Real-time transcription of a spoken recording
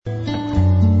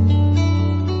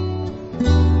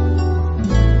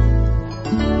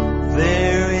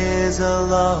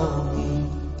longing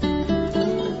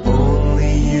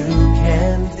only you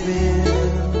can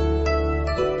fill.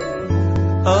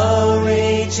 A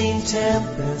raging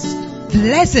tempest.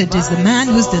 Blessed is the man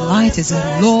whose delight is in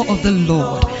the law of the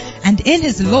Lord, and in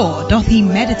his law doth he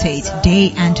meditate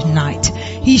day and night.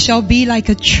 He shall be like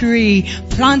a tree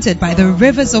planted by the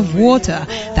rivers of water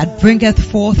that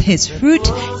bringeth forth his fruit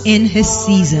in his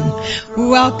season.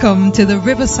 Welcome to the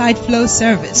Riverside Flow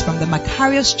service from the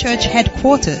Makarios Church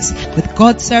headquarters with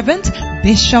God's servant,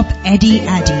 Bishop Eddie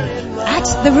Addy. At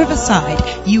the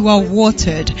Riverside, you are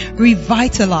watered,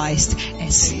 revitalized,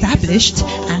 established,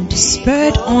 and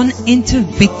spurred on into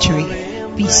victory.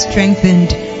 Be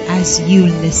strengthened as you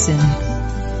listen.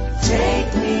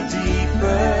 Take me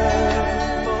deeper,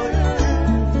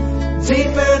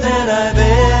 deeper than I've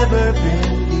ever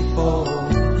been before.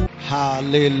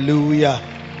 Hallelujah.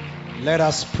 Let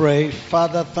us pray.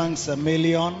 Father, thanks a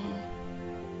million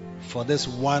for this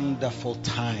wonderful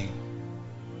time.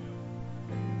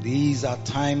 These are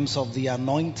times of the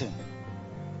anointing,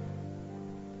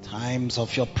 times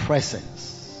of your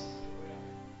presence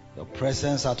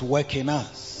at work in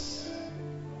us.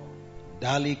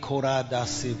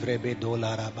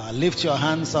 Lift your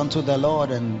hands unto the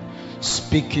Lord and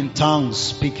speak in tongues,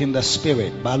 speak in the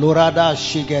spirit. Balurada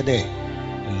shigede.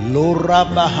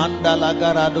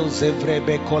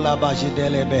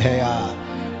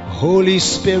 Holy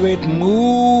Spirit,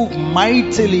 move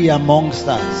mightily amongst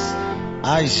us.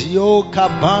 Ajio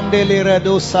kabandele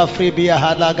redo safribia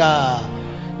halaga.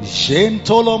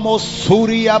 Gentolomo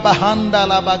suria bahanda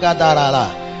la bagadarala.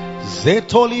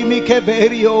 Zetoli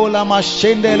mikeberio la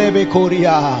mashendele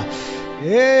bekoria.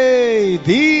 Hey,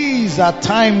 these are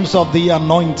times of the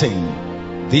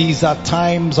anointing. These are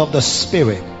times of the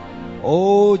Spirit.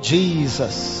 Oh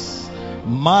Jesus.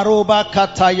 Maroba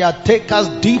kataya, take us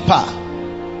deeper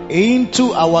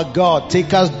into our God.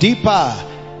 Take us deeper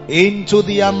into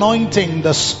the anointing,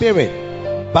 the Spirit.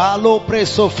 Balo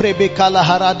preso frebe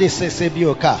kalahara de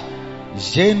sesebioka.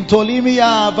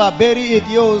 Gentolimia va beri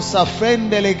idiosa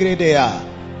frendele gredea.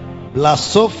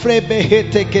 Blasofre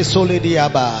behete ke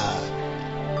solidiaba.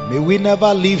 May we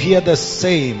never leave here the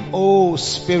same. Oh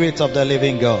Spirit of the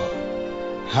living God,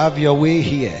 have your way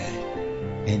here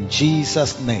in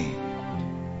Jesus' name.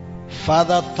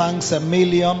 Father, thanks a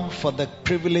million for the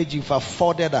privilege you've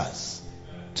afforded us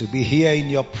to be here in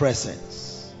your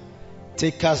presence.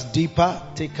 Take us deeper,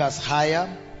 take us higher,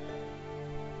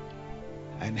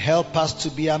 and help us to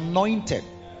be anointed.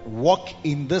 Walk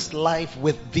in this life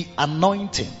with the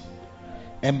anointing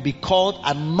and be called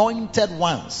anointed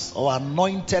ones, or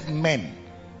anointed men,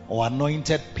 or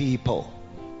anointed people.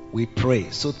 We pray.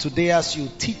 So today, as you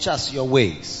teach us your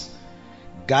ways,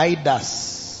 guide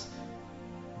us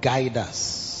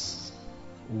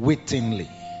wittingly.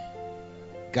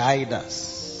 Guide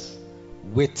us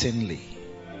wittingly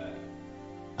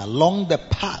along the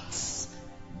paths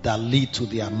that lead to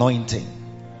the anointing.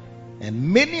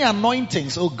 And many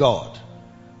anointings, oh God,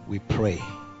 we pray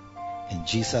in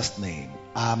Jesus' name.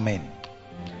 Amen.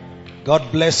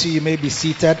 God bless you. You may be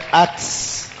seated.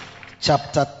 Acts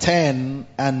chapter 10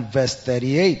 and verse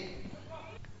 38.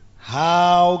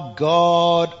 How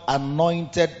God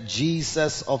anointed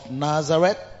Jesus of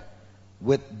Nazareth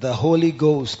with the Holy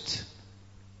Ghost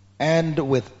and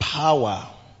with power,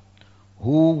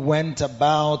 who went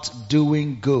about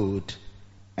doing good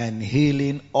and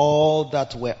healing all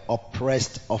that were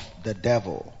oppressed of the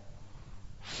devil,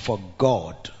 for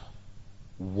God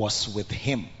was with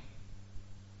him.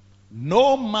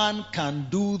 No man can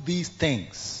do these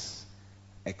things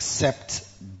except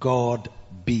God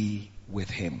be with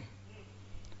him.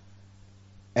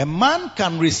 A man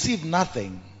can receive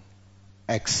nothing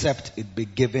except it be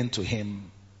given to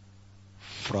him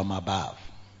from above.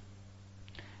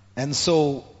 And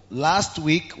so last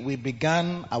week we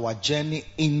began our journey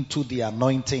into the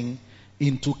anointing,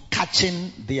 into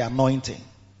catching the anointing.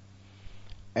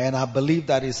 And I believe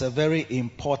that is a very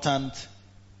important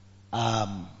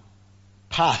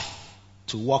path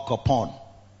to walk upon.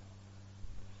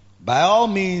 By all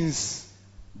means,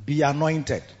 be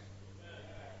anointed.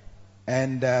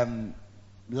 And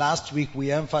last week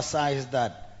we emphasized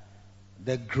that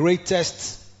the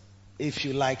greatest, if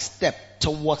you like, step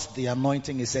towards the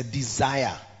anointing is a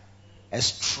desire, a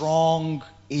strong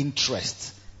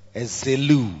interest, a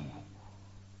zelu,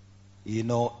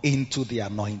 into the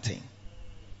anointing.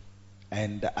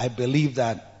 And I believe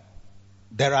that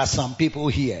there are some people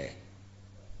here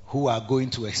who are going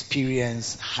to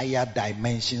experience higher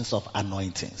dimensions of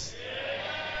anointings.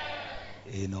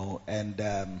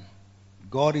 And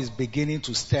God is beginning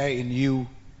to stir in you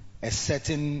a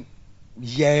certain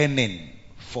yearning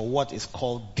for what is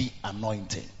called the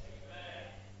anointing.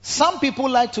 Some people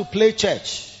like to play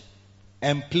church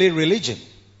and play religion.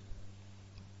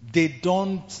 They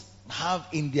don't have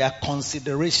in their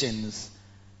considerations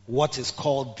what is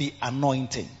called the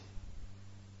anointing.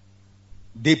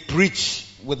 They preach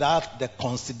without the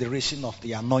consideration of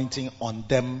the anointing on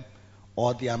them,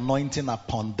 or the anointing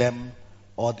upon them,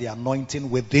 or the anointing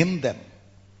within them.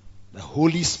 The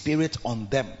Holy Spirit on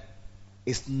them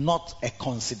is not a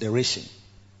consideration.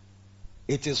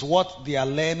 It is what their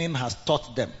learning has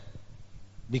taught them.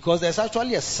 Because there's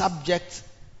actually a subject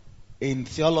in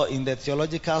the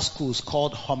theological schools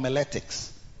called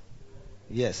homiletics.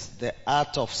 Yes, the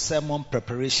art of sermon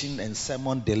preparation and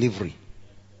sermon delivery.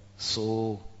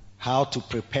 So, how to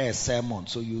prepare a sermon.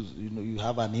 So you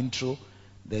have an intro,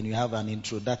 then you have an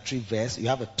introductory verse. You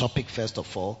have a topic first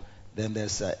of all, then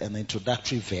there's an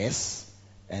introductory verse,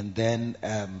 and then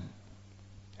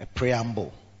a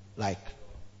preamble, like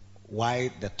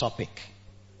why the topic.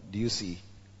 Do you see?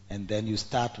 And then you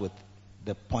start with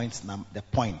the points.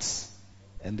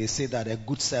 And they say that a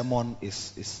good sermon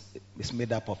is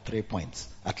made up of 3 points,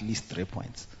 at least 3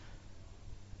 points.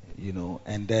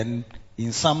 And then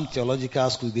in some theological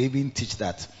schools, they even teach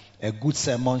that a good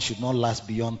sermon should not last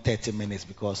beyond 30 minutes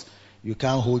because you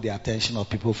can't hold the attention of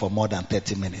people for more than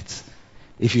 30 minutes.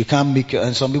 If you can't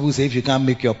and some people say if you can't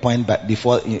make your point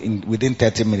within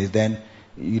 30 minutes, then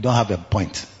you don't have a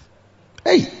point.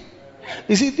 Hey,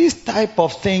 you see, these type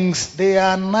of things, they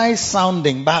are nice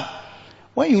sounding, but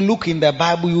when you look in the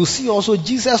Bible, you see also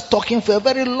Jesus talking for a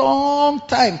very long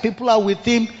time. People are with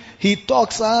him. He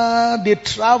talks, they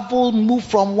travel, move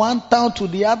from one town to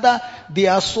the other. They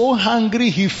are so hungry.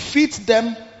 He feeds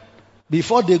them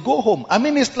before they go home. I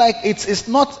mean, it's like, it's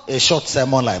not a short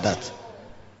sermon like that.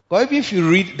 But if you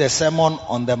read the Sermon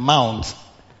on the Mount,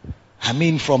 I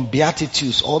mean, from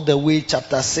Beatitudes all the way,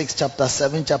 chapter 6, chapter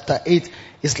 7, chapter 8,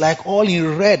 it's like all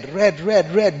in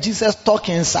red. Jesus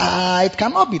talking inside. It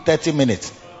cannot be 30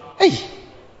 minutes. Hey!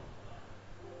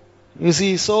 You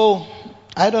see, so,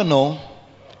 I don't know.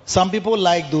 Some people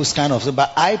like those kind of things,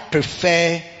 but I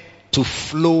prefer to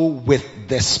flow with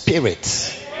the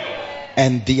Spirit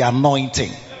and the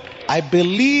anointing. I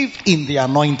believe in the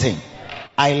anointing.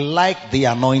 I like the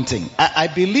anointing. I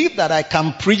believe that I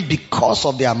can preach because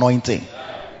of the anointing.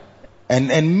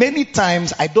 And many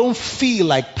times I don't feel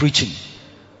like preaching,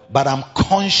 but I'm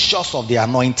conscious of the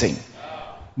anointing.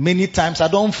 Many times I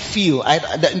don't feel,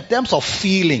 in terms of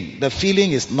feeling, the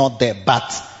feeling is not there.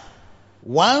 But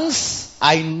once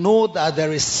I know that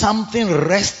there is something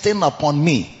resting upon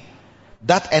me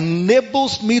that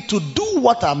enables me to do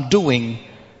what I'm doing,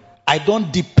 I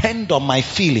don't depend on my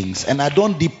feelings and I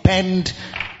don't depend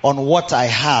on what I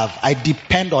have. I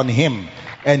depend on him,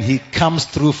 and he comes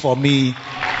through for me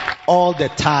all the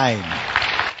time.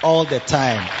 All the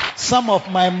time. Some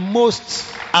of my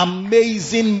most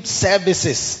amazing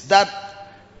services that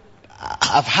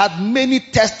I've had many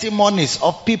testimonies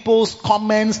of people's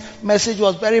comments. Message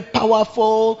was very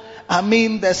powerful. I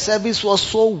mean, the service was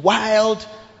so wild.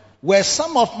 Were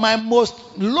some of my most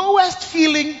lowest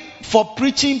feeling for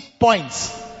preaching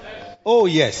points. Oh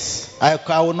yes,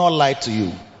 I will not lie to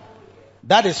you.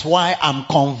 That is why I'm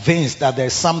convinced that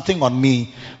there's something on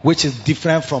me which is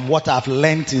different from what I've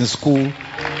learned in school.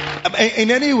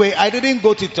 In any way, I didn't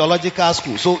go to theological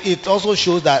school, so it also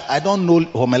shows that I don't know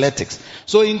homiletics.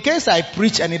 So in case I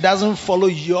preach and it doesn't follow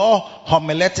your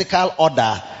homiletical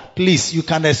order, please, you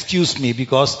can excuse me,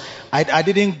 because I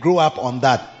didn't grow up on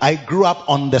that. I grew up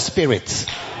on the Spirit.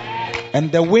 And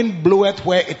the wind bloweth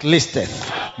where it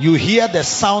listeth. You hear the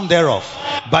sound thereof,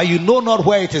 but you know not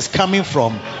where it is coming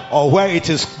from or where it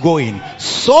is going.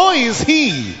 So is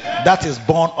he that is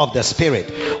born of the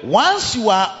Spirit. Once you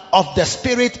are of the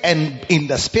Spirit and in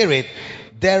the Spirit,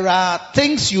 there are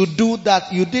things you do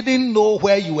that you didn't know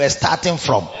where you were starting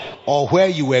from or where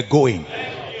you were going.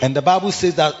 And the Bible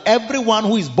says that everyone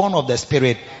who is born of the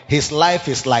Spirit, his life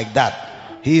is like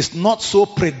that. He is not so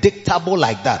predictable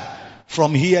like that.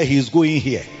 From here he is going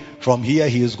here. From here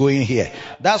he is going here.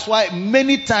 That's why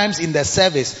many times in the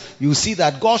service you see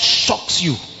that God shocks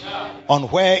you on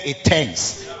where it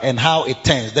turns and how it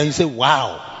turns. Then you say,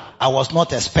 wow, I was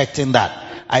not expecting that.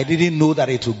 I didn't know that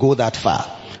it would go that far.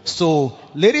 So,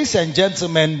 ladies and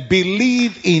gentlemen,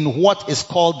 believe in what is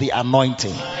called the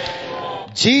anointing.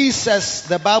 Jesus,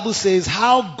 the Bible says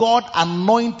how God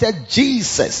anointed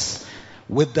Jesus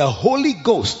with the Holy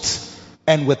Ghost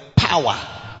and with power,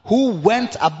 who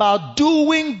went about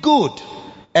doing good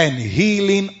and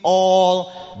healing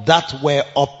all that were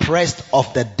oppressed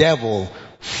of the devil,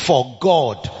 for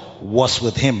God was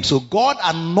with him. So God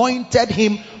anointed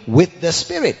him with the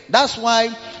Spirit. That's why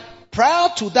prior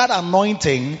to that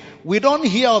anointing, we don't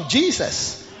hear of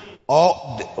Jesus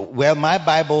Well, my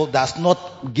Bible does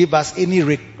not give us any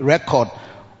record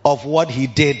of what he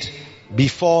did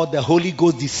before the Holy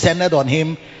Ghost descended on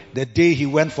him the day he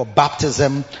went for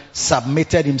baptism,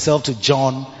 submitted himself to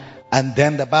John, and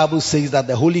then the Bible says that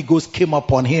the Holy Ghost came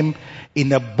upon him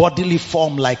in a bodily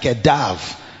form like a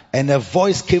dove, and a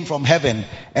voice came from heaven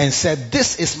and said,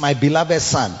 "This is my beloved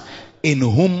son, in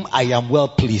whom I am well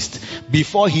pleased."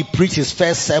 Before he preached his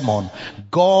first sermon,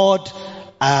 God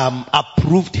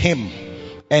approved him,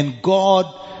 and God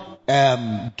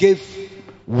gave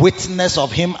witness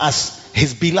of him as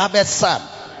his beloved son.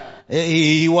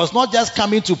 He was not just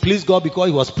coming to please God because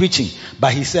he was preaching,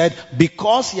 but he said,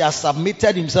 because he has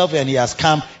submitted himself and he has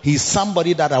come, he's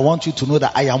somebody that I want you to know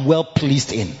that I am well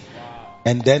pleased in.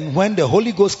 And then when the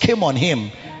Holy Ghost came on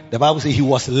him, the Bible says he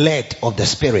was led of the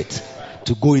Spirit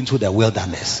to go into the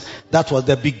wilderness. That was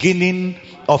the beginning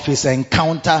of his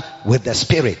encounter with the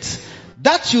Spirit.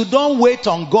 That you don't wait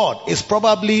on God is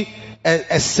probably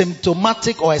a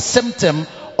symptomatic or a symptom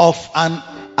of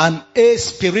an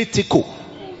aspiritical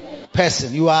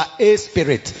person. You are a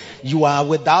spirit. You are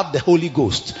without the Holy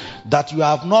Ghost. That you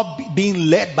have not been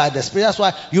led by the Spirit. That's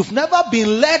why you've never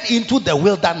been led into the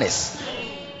wilderness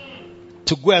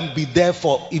to go and be there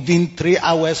for even 3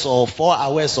 hours or 4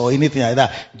 hours or anything like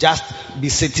that. Just be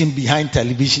sitting behind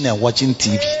television and watching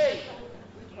TV,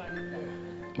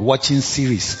 watching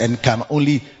series, and can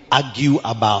only argue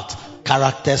about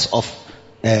characters of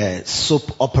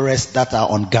soap operas that are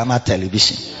on Ghana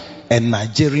television, and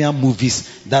Nigerian movies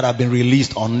that have been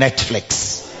released on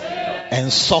Netflix,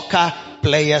 and soccer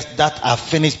players that have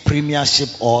finished Premiership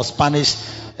or Spanish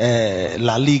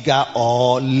La Liga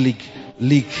or League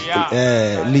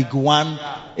 1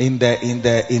 in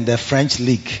the French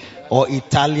league, or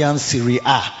Italian Serie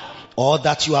A, or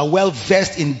that you are well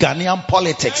versed in Ghanaian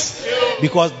politics,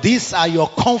 because these are your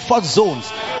comfort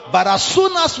zones. But as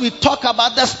soon as we talk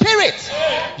about the Spirit,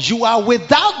 you are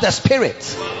without the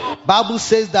Spirit. Bible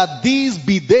says that these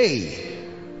be they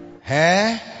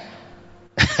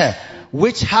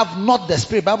which have not the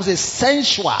Spirit. Bible says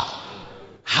sensual,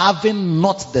 having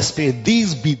not the Spirit.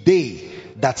 These be they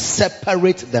that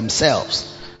separate themselves.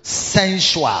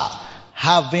 Sensual,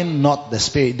 having not the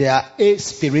Spirit. They are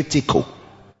aspiritical.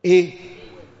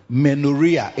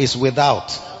 Menorrhea is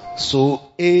without. So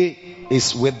A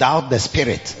is without the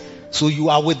Spirit. So you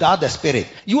are without the Spirit.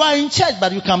 You are in church,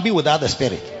 but you can be without the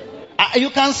Spirit. You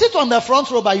can sit on the front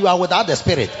row, but you are without the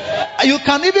Spirit. You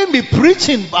can even be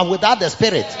preaching, but without the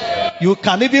Spirit. You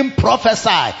can even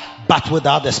prophesy, but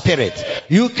without the Spirit.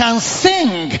 You can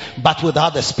sing, but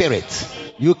without the Spirit.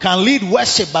 You can lead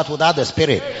worship, but without the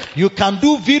Spirit. You can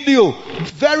do video,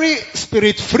 very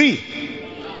Spirit free.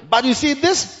 But you see,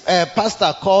 this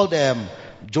pastor called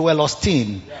Joel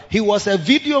Osteen, he was a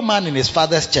video man in his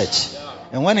father's church.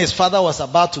 And when his father was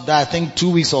about to die, I think 2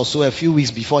 weeks or so, a few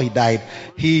weeks before he died,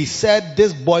 he said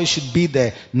this boy should be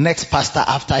the next pastor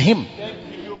after him.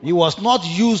 He was not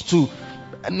used to,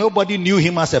 nobody knew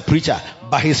him as a preacher,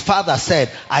 but his father said,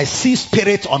 "I see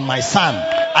Spirit on my son.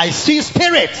 I see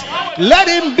Spirit. Let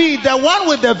him be the one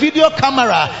with the video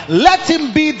camera. Let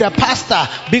him be the pastor,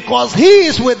 because he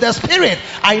is with the Spirit.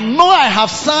 I know I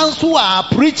have sons who are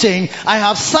preaching. I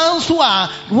have sons who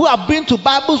have been to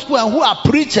Bible school and who are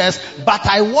preachers, but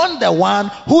I want the one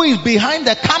who is behind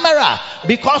the camera,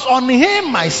 because on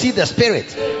him I see the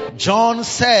Spirit." John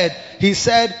said,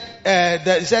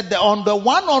 on the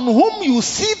one on whom you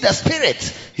see the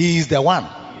Spirit, he is the one.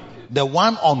 The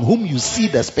one on whom you see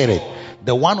the Spirit.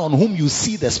 The one on whom you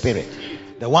see the Spirit.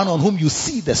 The one on whom you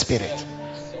see the Spirit.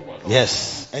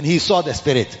 Yes. And he saw the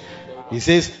Spirit. He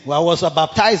says, "Well, I was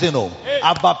baptized,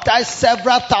 I baptized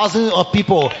several thousands of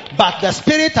people, but the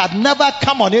Spirit had never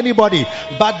come on anybody.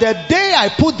 But the day I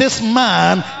put this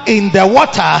man in the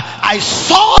water, I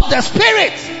saw the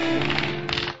Spirit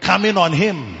coming on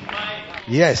him."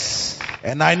 Yes.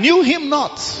 "And I knew him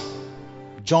not."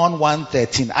 John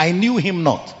 1:13. I knew him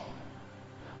not.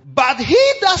 "But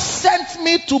he that sent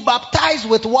me to baptize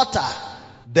with water,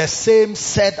 the same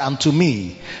said unto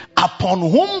me, Upon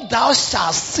whom thou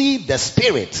shalt see the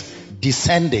Spirit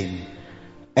descending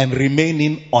and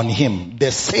remaining on him,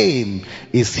 the same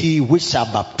is he which shall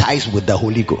baptize with the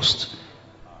Holy Ghost."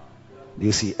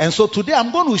 You see. And so today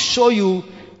I'm going to show you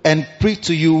and preach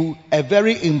to you a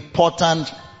very important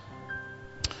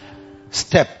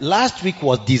step. Last week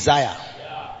was desire.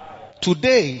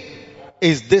 Today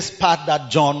is this part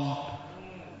that John,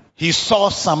 he saw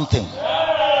something.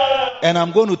 And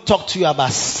I'm going to talk to you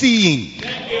about seeing.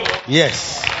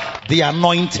 Yes, the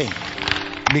anointing.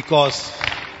 Because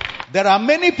there are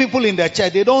many people in the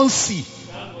church, they don't see.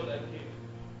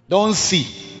 Don't see.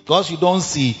 Because you don't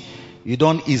see, you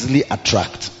don't easily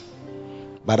attract.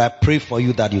 But I pray for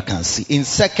you that you can see. In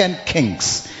 2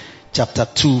 Kings chapter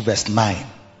 2 verse 9.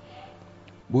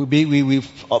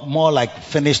 We've more like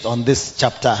finished on this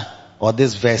chapter or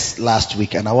this verse last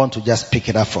week, and I want to just pick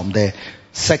it up from there.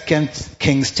 2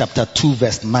 Kings chapter 2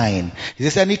 verse 9. He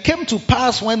says, and it came to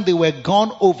pass when they were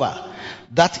gone over,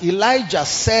 that Elijah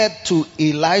said to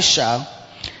Elisha,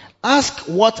 ask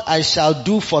what I shall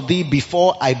do for thee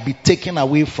before I be taken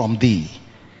away from thee.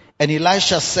 And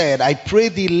Elisha said, I pray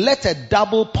thee, let a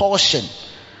double portion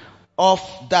of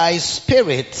thy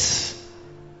spirit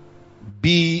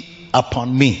be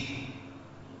upon me.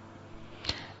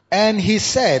 And he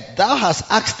said, thou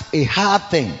hast asked a hard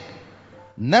thing.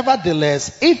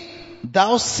 Nevertheless, if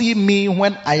thou see me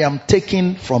when I am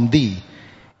taken from thee,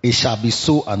 it shall be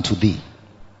so unto thee.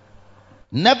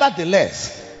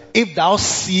 Nevertheless, if thou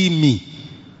see me,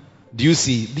 do you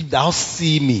see? If thou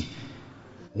see me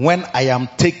when I am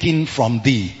taken from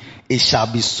thee, it shall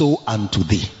be so unto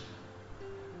thee.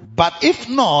 But if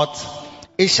not,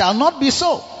 it shall not be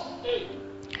so.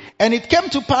 And it came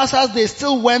to pass as they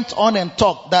still went on and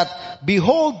talked, that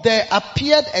behold, there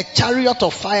appeared a chariot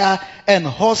of fire and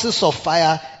horses of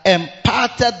fire, and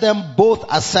parted them both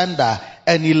asunder.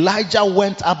 And Elijah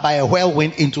went up by a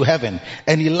whirlwind into heaven.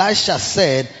 And Elisha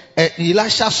said,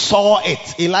 Elisha saw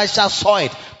it. Elisha saw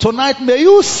it. Tonight may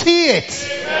you see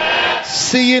it. Amen.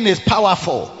 Seeing is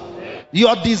powerful.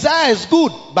 Your desire is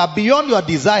good, but beyond your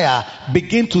desire,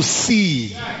 begin to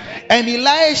see. And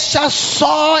Elisha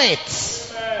saw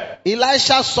it.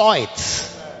 Elisha saw it.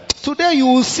 Today you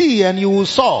will see and you will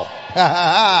saw.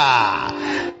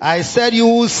 I said you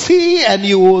will see and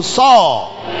you will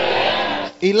saw.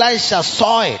 Elisha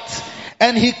saw it.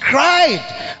 And he cried,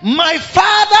 my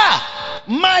father,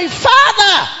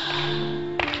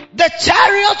 the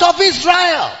chariot of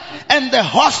Israel and the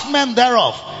horsemen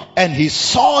thereof. And he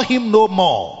saw him no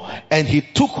more. And he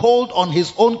took hold on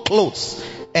his own clothes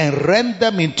and rent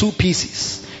them in two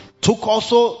pieces. Took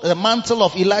also the mantle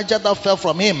of Elijah that fell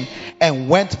from him and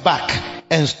went back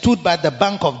and stood by the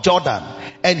bank of Jordan.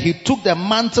 And he took the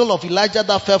mantle of Elijah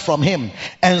that fell from him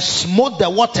and smote the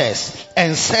waters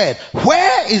and said,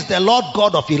 where is the Lord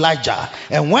God of Elijah?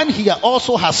 And when he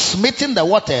also has smitten the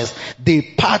waters, they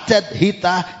parted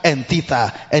hither and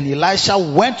thither. And Elisha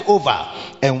went over.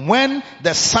 And when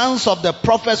the sons of the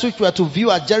prophets which were to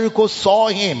view at Jericho saw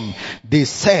him, they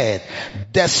said,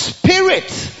 the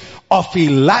spirit of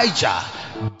Elijah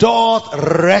doth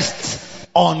rest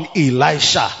on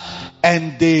Elisha.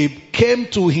 And they came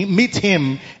to meet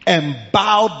him and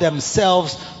bowed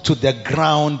themselves to the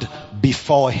ground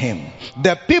before him.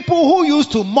 The people who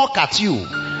used to mock at you,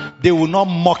 they will not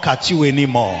mock at you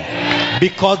anymore.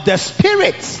 Because the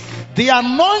spirit, the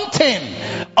anointing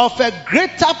of a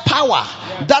greater power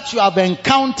that you have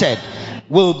encountered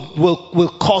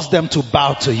will cause them to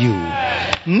bow to you.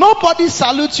 Nobody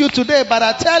salutes you today, but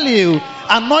I tell you,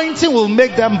 anointing will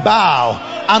make them bow.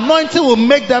 Anointing will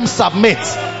make them submit.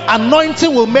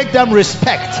 Anointing will make them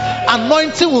respect.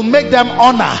 Anointing will make them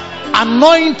honor.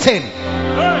 Anointing.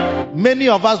 Many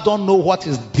of us don't know what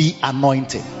is the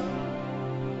anointing.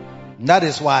 That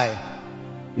is why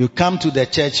you come to the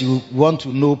church, you want to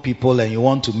know people and you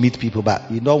want to meet people, but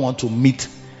you don't want to meet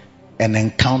and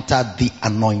encounter the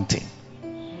anointing.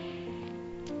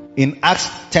 In Acts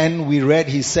 10 we read,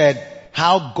 he said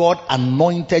how God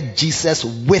anointed Jesus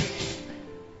with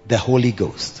the Holy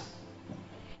Ghost.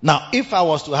 Now, if I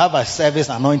was to have a service,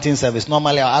 anointing service,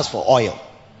 normally I'll ask for oil.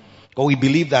 But we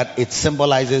believe that it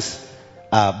symbolizes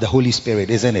the Holy Spirit,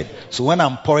 isn't it? So when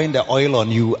I'm pouring the oil on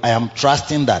you, I am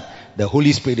trusting that the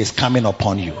Holy Spirit is coming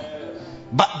upon you.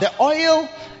 But the oil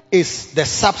is the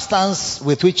substance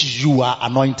with which you are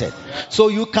anointed. So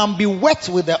you can be wet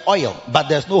with the oil, but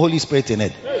there's no Holy Spirit in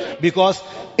it. Because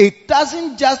it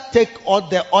doesn't just take all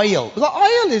the oil. The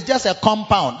oil is just a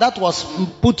compound that was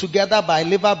put together by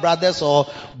Liver Brothers or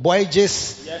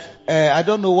Boyages. I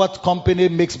don't know what company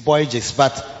makes Boyages,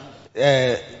 but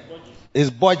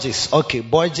it's Boyages. Okay,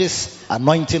 Boyages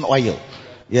anointing oil.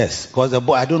 Yes, because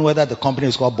I don't know whether the company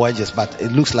is called Boyages, but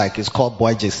it looks like it's called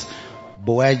Boyages.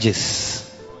 Boyages.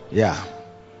 Yeah.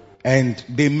 And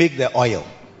they make the oil.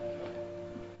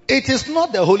 It is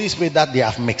not the Holy Spirit that they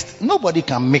have mixed. Nobody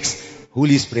can mix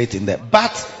Holy Spirit in there.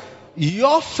 But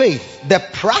your faith, the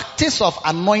practice of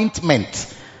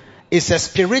anointment, is a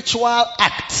spiritual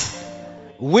act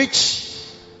which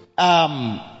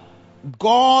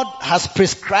God has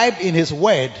prescribed in His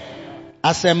Word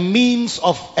as a means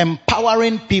of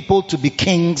empowering people to be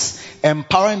kings,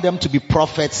 empowering them to be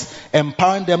prophets,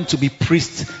 empowering them to be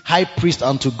priests, high priest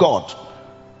unto God.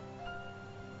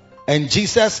 And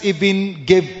Jesus even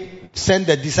sent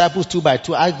the disciples 2 by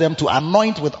 2, asked them to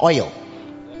anoint with oil.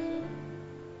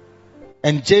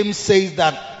 And James says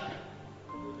that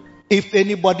if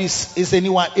anyone is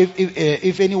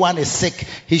sick,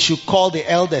 he should call the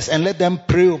elders and let them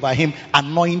pray over him,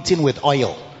 anointing with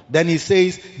oil. Then he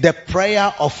says, the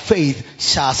prayer of faith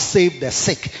shall save the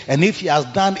sick. And if he has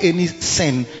done any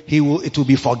sin, it will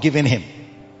be forgiven him.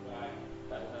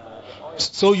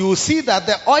 So you will see that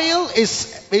the oil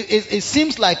it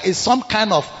seems like it's some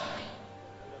kind of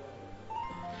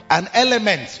an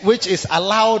element which is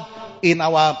allowed in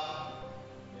our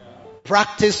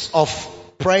practice of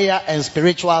prayer and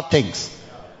spiritual things.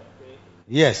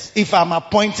 Yes, if I'm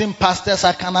appointing pastors,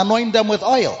 I can anoint them with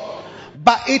oil.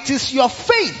 But it is your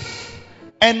faith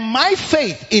and my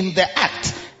faith in the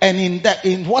act and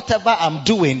in whatever I'm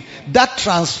doing that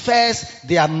transfers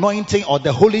the anointing or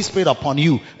the Holy Spirit upon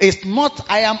you. It's not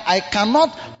I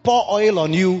cannot pour oil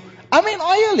on you. I mean,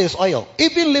 oil is oil.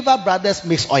 Even Liver Brothers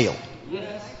makes oil.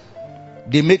 Yes.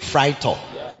 They make frytor.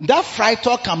 That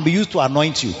frytor can be used to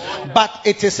anoint you, but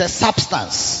it is a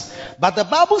substance. But the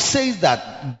Bible says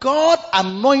that God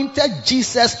anointed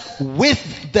Jesus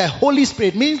with the Holy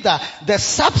Spirit. Means that the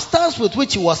substance with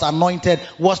which he was anointed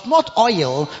was not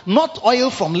oil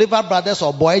from Liver Brothers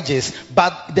or Boyages,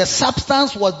 but the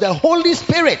substance was the Holy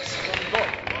Spirit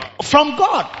from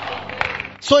God.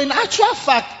 So in actual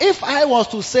fact, if I was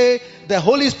to say the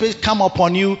Holy Spirit come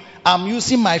upon you, I'm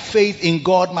using my faith in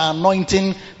God, my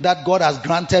anointing that God has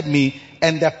granted me,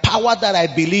 and the power that I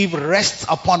believe rests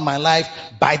upon my life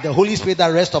by the Holy Spirit that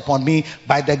rests upon me,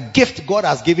 by the gift God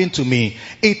has given to me.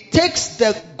 It takes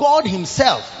the God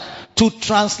himself to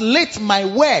translate my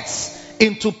words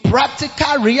into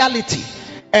practical reality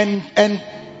and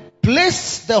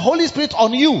place the Holy Spirit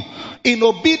on you in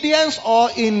obedience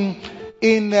or in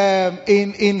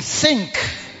sync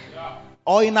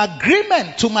or in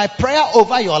agreement to my prayer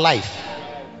over your life.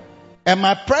 And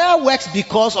my prayer works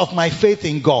because of my faith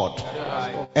in God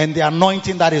and the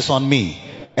anointing that is on me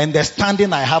and the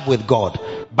standing I have with God.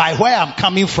 By where I'm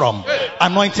coming from,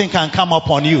 anointing can come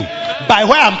upon you. By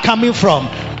where I'm coming from,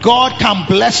 God can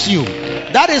bless you.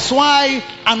 That is why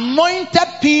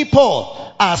anointed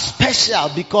people are special,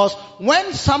 because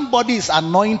when somebody is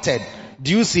anointed,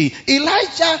 do you see?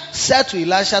 Elijah said to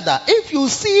Elisha that if you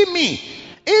see me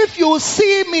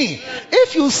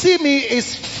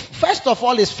is, first of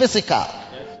all, is physical.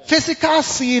 Physical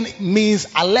seeing means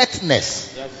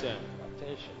alertness.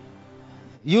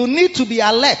 You need to be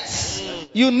alert.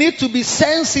 You need to be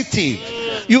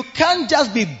sensitive. You can't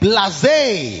just be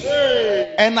blasé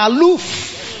and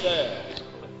aloof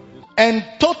and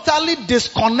totally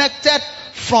disconnected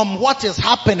from what is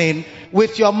happening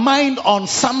with your mind on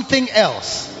something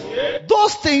else.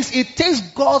 Those things, it takes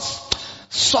God's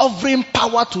sovereign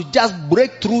power to just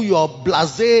break through your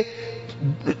blasé,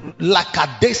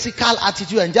 lackadaisical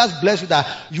attitude and just bless you that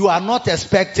you are not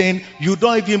expecting, you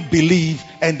don't even believe,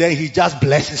 and then he just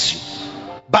blesses you.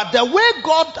 But the way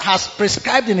God has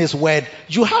prescribed in his word,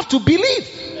 you have to believe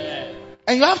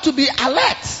and you have to be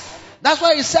alert. That's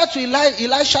why he said to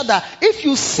Elisha that if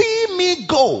you see me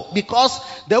go, because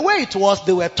the way it was,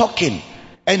 they were talking,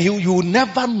 and you will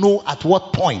never know at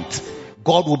what point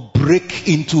God will break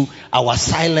into our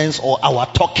silence or our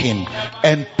talking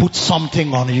and put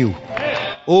something on you.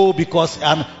 Oh, because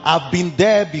I've been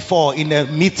there before in a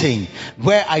meeting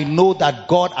where I know that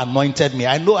God anointed me.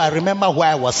 I remember where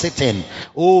I was sitting.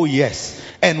 Oh, yes.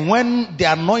 And when the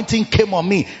anointing came on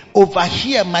me, over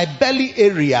here, my belly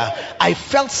area, I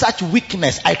felt such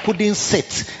weakness. I couldn't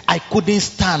sit. I couldn't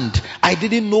stand. I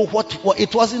didn't know what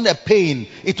it wasn't a pain.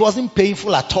 It wasn't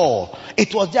painful at all.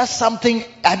 It was just something,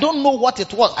 I don't know what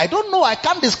it was. I don't know. I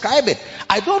can't describe it.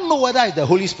 I don't know whether it's the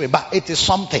Holy Spirit, but it is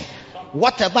something.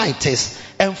 Whatever it is.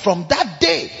 And from that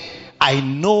day, I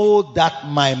know that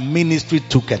my ministry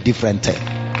took a different turn.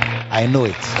 I know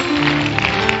it.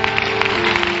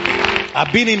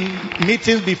 I've been in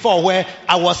meetings before where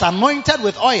I was anointed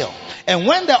with oil. And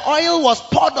when the oil was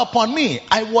poured upon me,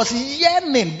 I was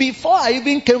yearning before I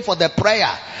even came for the prayer.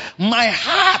 My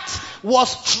heart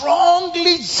was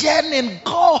strongly yearning,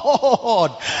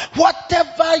 God,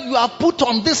 whatever you have put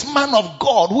on this man of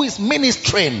God who is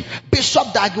ministering, Bishop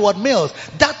Dagwood Mills,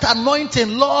 that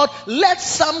anointing, Lord, let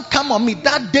some come on me.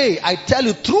 That day, I tell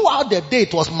you, throughout the day,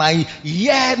 it was my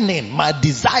yearning, my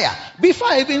desire. Before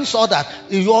I even saw that,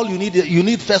 all you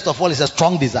need first of all is a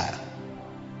strong desire.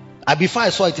 And before I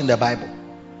saw it in the Bible.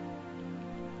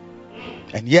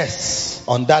 And yes,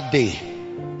 on that day,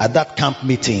 at that camp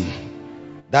meeting,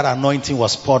 that anointing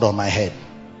was poured on my head.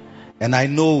 And I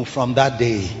know from that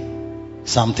day,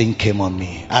 something came on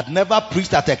me. I'd never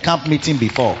preached at a camp meeting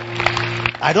before.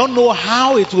 I don't know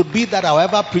how it would be that I'll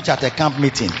ever preach at a camp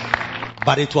meeting.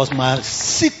 But it was my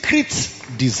secret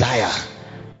desire.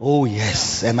 Oh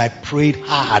yes. And I prayed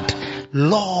hard.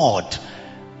 Lord,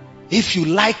 if you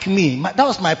like me, that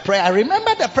was my prayer. I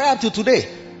remember the prayer till today.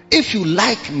 If you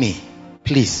like me,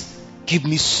 please give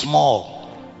me small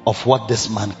of what this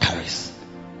man carries,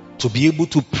 to be able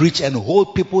to preach and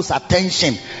hold people's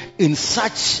attention in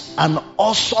such an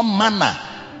awesome manner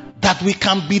that we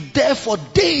can be there for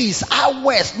days,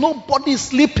 hours, nobody is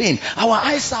sleeping, our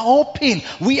eyes are open,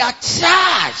 we are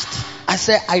charged. I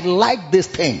said, I like this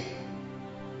thing.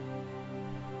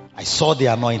 I saw the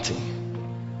anointing.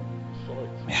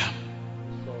 Yeah.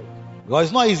 Because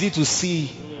it's not easy to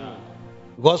see.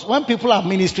 Because when people are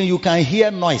ministering, you can hear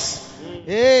noise.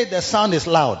 Hey, the sound is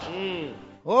loud.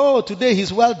 Oh, today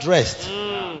he's well dressed.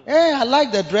 Hey, I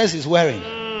like the dress he's wearing.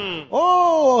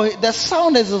 Oh, the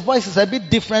sound of his voice is a bit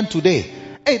different today.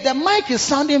 Hey, the mic is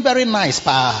sounding very nice,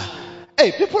 pa.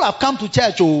 Hey, people have come to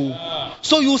church. Oh.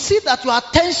 So you see that your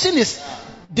attention is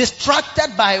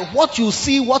distracted by what you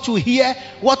see, what you hear,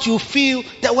 what you feel.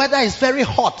 The weather is very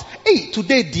hot. Hey,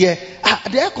 today, dear,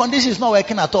 the air condition is not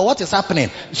working at all. What is happening?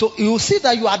 So you see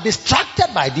that you are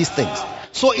distracted by these things.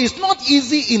 So it's not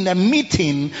easy in a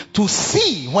meeting to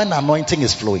see when anointing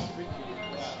is flowing.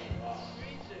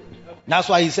 That's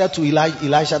why he said to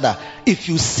Elisha that if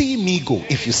you see me, go.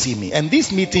 If you see me. And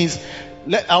these meetings,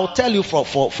 I'll tell you for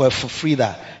free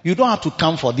that you don't have to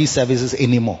come for these services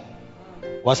anymore.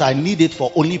 Because I need it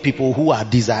for only people who are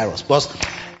desirous. Because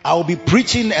I'll be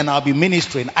preaching and I'll be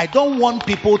ministering. I don't want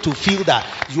people to feel that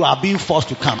you are being forced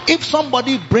to come. If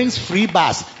somebody brings free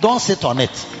bars, don't sit on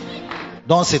it.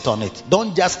 Don't sit on it.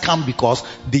 Don't just come because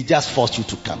they just forced you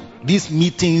to come. These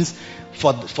meetings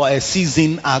for a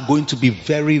season are going to be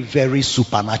very, very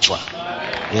supernatural.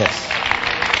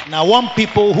 Yes. Now, I want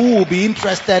people who will be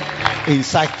interested in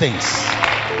such things.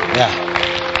 Yeah.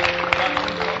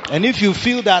 And if you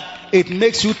feel that it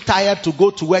makes you tired to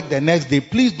go to work the next day,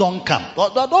 please don't come.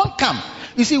 Don't come.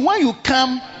 You see, when you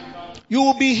come, you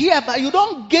will be here, but you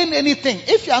don't gain anything.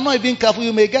 If you are not even careful,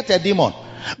 you may get a demon.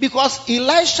 Because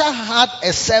Elisha had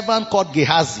a servant called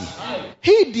Gehazi.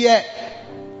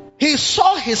 He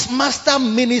saw his master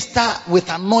minister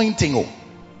with anointing.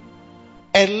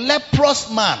 A leprous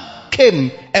man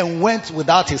came and went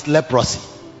without his leprosy.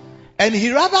 And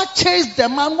he rather chased the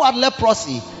man who had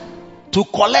leprosy to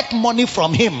collect money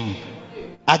from him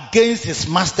against his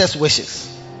master's wishes.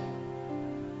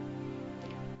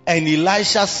 And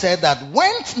Elisha said that,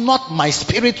 went not my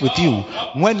spirit with you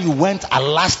when you went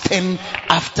a-lasting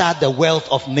after the wealth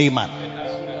of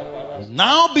Naaman?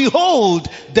 Now behold,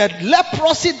 the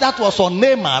leprosy that was on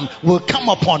Naaman will come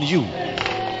upon you.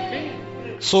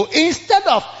 So instead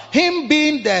of him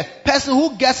being the person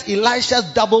who gets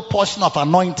Elisha's double portion of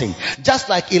anointing, just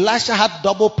like Elisha had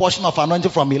double portion of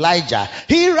anointing from Elijah,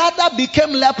 he rather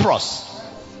became leprous.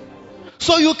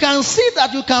 So you can see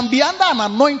that you can be under an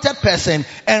anointed person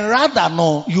and rather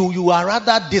you are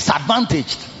rather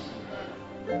disadvantaged.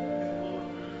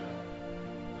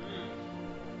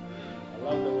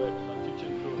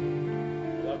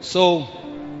 So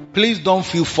please don't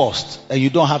feel forced and you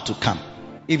don't have to come.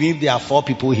 Even if there are 4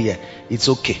 people here, it's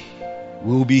okay.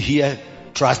 We will be here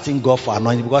trusting God for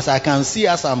anointing, because I can see,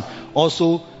 as I'm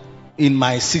also in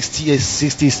my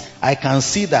 60s, I can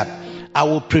see that I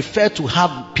will prefer to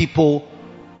have people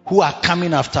who are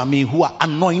coming after me who are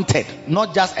anointed,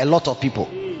 not just a lot of people.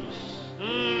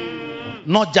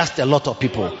 Not just a lot of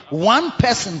people. One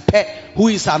person who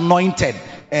is anointed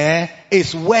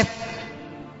is worth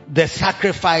the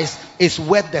sacrifice, is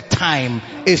worth the time,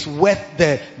 is worth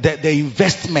the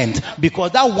investment,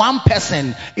 because that one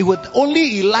person, it would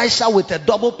only Elisha with a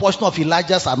double portion of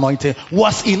Elijah's anointing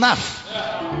was enough.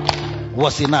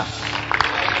 Was enough.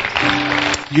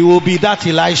 You will be that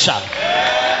Elisha.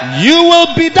 You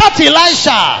will be that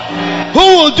Elisha who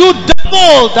will do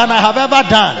double than I have ever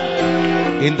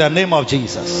done. In the name of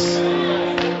Jesus.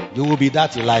 You will be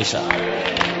that Elisha.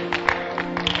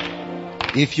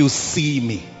 If you see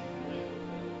me.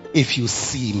 If you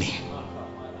see me.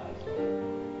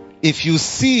 If you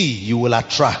see, you will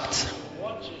attract.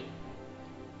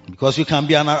 Because you can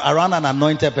be around an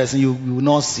anointed person, you will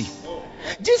not see.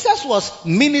 Jesus was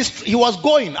ministry. He was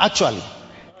going, actually.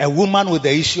 A woman with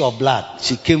the issue of blood,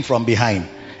 she came from behind.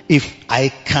 If I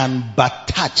can but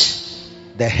touch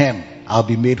the hem, I'll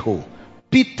be made whole.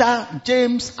 Peter,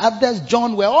 James, others,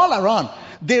 John were all around.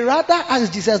 They rather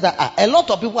asked Jesus that a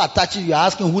lot of people are touching you. You're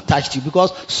asking who touched you,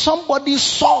 because somebody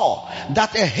saw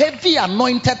that a heavy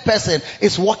anointed person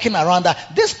is walking around.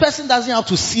 That this person doesn't have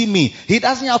to see me. He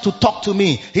doesn't have to talk to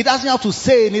me. He doesn't have to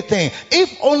say anything.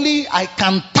 If only I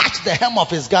can touch the hem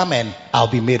of his garment, I'll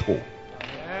be made whole.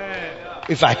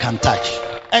 If I can touch.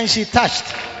 And she touched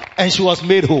and she was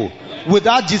made whole.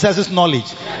 without Jesus'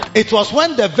 knowledge. It was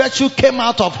when the virtue came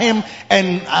out of him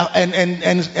and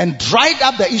dried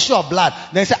up the issue of blood.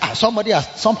 They said, somebody has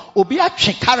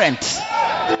current.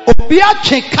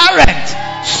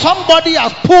 Somebody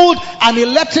has pulled an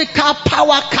electrical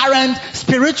power current,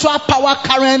 spiritual power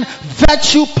current,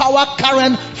 virtue power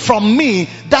current from me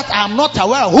that I am not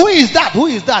aware of. Who is that?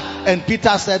 And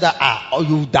Peter said,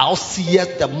 thou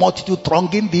seest the multitude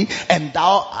thronging thee, and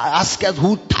thou askest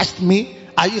who touched me?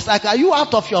 Are you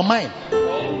out of your mind?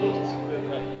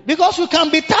 Because you can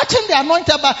be touching the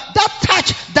anointed, but that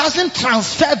touch doesn't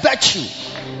transfer virtue.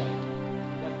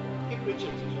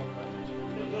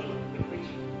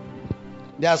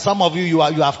 There are some of you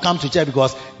have come to church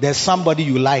because there's somebody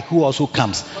you like who also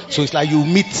comes. So it's like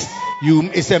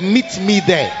it's a meet me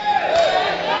there.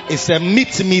 It's a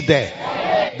meet me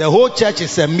there. The whole church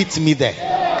is a meet me there.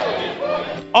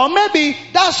 Or maybe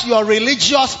that's your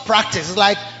religious practice. It's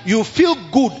like you feel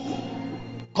good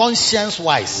conscience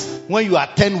wise when you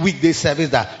attend weekday service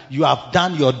that you have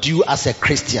done your due as a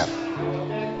Christian.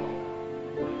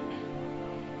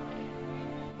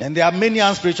 And there are many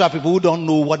unspiritual people who don't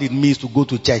know what it means to go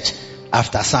to church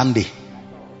after Sunday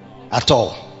at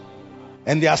all.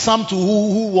 And there are some too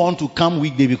who want to come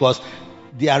weekday because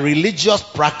their religious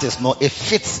practice, it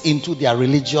fits into their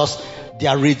religiosity.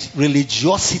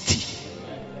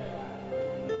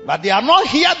 But they are not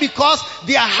here because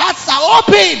their hearts are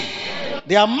open.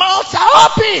 Their mouths are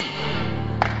open.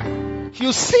 If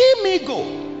you see me go,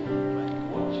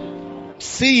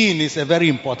 seeing is a very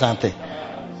important thing.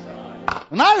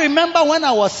 And I remember when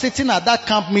I was sitting at that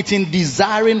camp meeting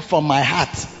desiring from my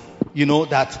heart,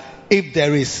 that if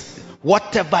there is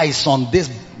whatever is on this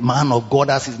man of God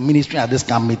as his ministry at this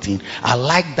camp meeting, I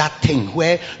like that thing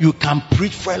where you can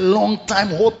preach for a long time,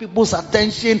 hold people's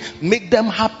attention, make them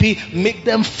happy, make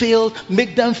them feel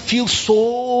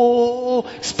so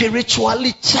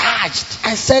spiritually charged.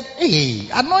 I said, hey,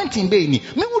 anointing baby,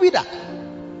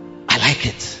 I like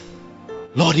it.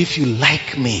 Lord, if you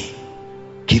like me,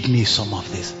 give me some of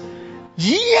this.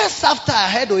 Years after I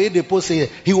heard Oyedepo say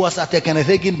he was at a Kenneth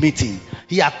Hagin meeting.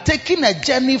 He had taken a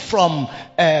journey from,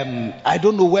 I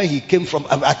don't know where he came from,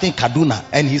 I think Kaduna.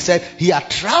 And he said he had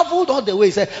traveled all the way.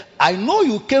 He said, I know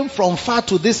you came from far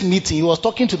to this meeting. He was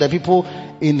talking to the people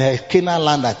in Canaan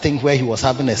land, I think, where he was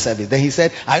having a service. Then he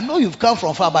said, I know you've come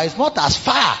from far, but it's not as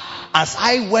far as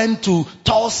I went to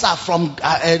Tulsa from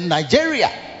Nigeria.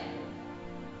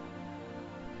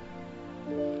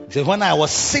 He said, when I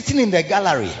was sitting in the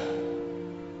gallery,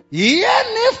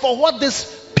 yearning for what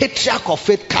this patriarch of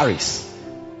faith carries,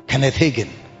 Kenneth Hagin,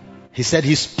 he said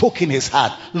he spoke in his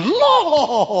heart,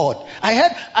 Lord,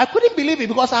 I couldn't believe it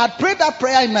because I had prayed that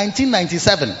prayer in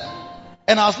 1997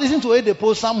 and I was listening to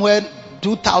Oyedepo somewhere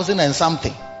 2000 and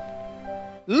something.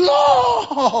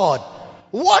 Lord,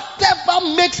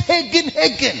 whatever makes Hagin,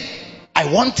 I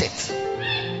want it.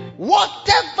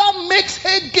 Whatever makes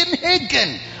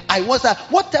Hagin, I was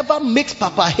whatever makes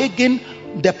Papa Hagin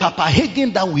the Papa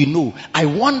Hagin that we know, I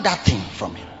want that thing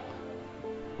from him.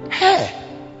 Hey,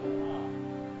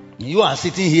 you are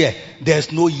sitting here,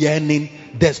 there's no yearning,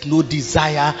 there's no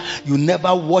desire, you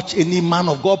never watch any man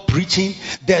of God preaching,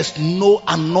 there's no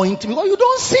anointing because you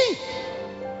don't see.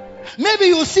 Maybe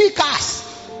you see cars.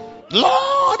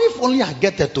 Lord, if only I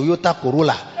get a Toyota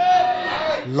Corolla,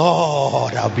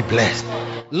 Lord, I'll be blessed.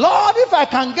 Lord, if I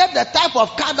can get the type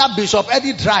of car that Bishop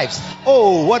Eddie drives,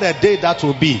 oh, what a day that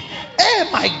will be. Hey,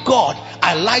 my God,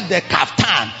 I like the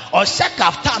kaftan or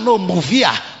kaftan or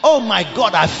movia. Oh my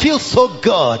God, I feel so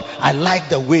good. I like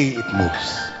the way it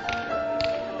moves.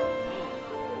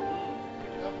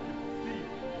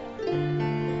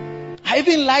 I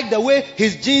even like the way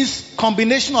his jeans,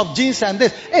 combination of jeans and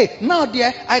this. Hey, now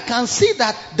dear, I can see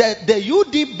that the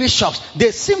UD bishops,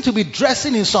 they seem to be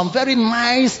dressing in some very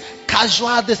nice,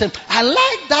 casual this. And I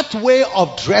like that way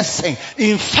of dressing.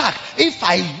 In fact, if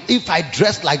I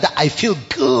dress like that, I feel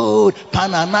good.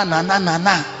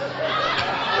 Pa-na-na-na-na-na-na.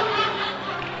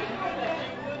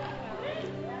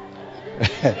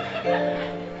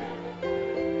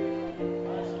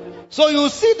 So you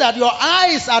see that your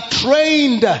eyes are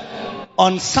trained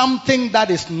on something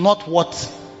that is not what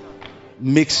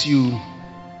makes you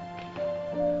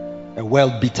a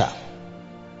well beater.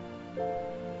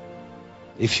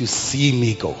 If you see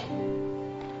me go.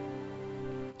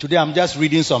 Today I'm just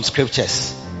reading some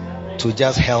scriptures to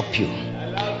just help you.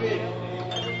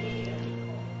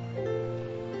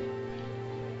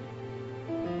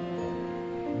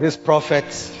 This prophet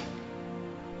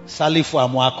Salifu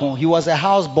Amuakun, he was a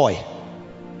houseboy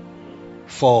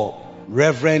for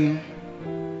Reverend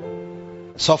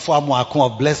Sofo Amuakun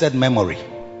of blessed memory.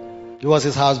 He was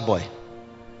his houseboy.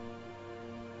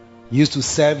 Used to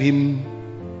serve him,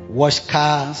 wash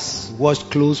cars, wash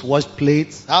clothes, wash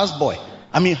plates. Houseboy.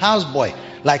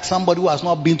 Like somebody who has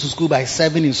not been to school by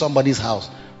serving in somebody's house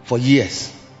for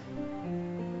years.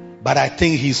 But I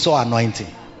think he saw anointing.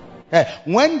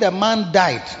 When the man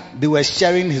died, they were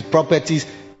sharing his properties.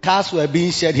 Cars were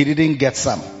being shared, he didn't get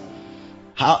some.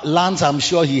 Lands, I'm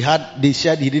sure they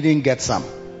shared, he didn't get some.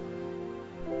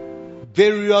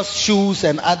 Various shoes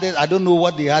and others, I don't know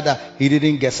what they had, he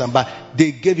didn't get some. But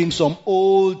they gave him some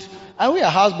old, and we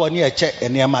are houseboy near check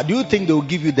and do you think they will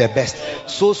give you the best?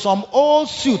 So some old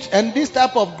suits, and this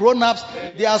type of grown-ups,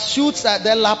 their suits,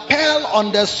 the lapel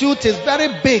on the suit is very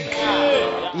big.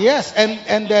 Yes,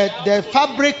 and the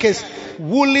fabric is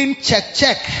woolen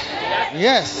check.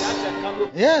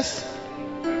 Yes.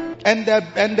 And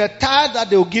the tie that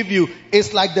they will give you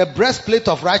is like the breastplate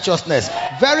of righteousness.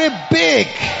 Very big.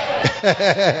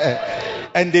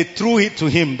 And they threw it to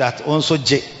him that also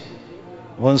J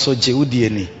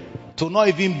Udieni. To not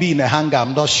even be in a hanger,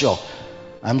 I'm not sure.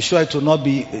 I'm sure it will not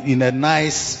be in a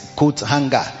nice coat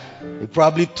hanger. It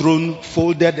probably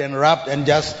folded and wrapped and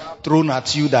just thrown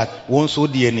at you that also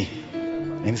Udieni.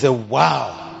 And he said,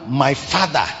 wow, my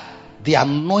father, the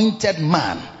anointed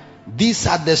man. These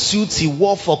are the suits he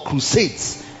wore for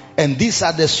crusades. And these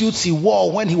are the suits he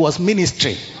wore when he was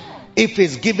ministering. If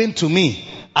it's given to me,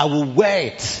 I will wear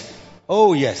it.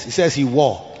 Oh yes, he says he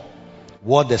wore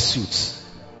the suits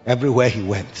everywhere he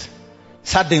went.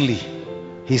 Suddenly,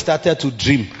 he started to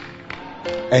dream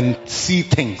and see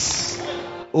things.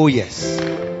 Oh yes.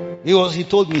 He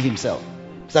told me himself.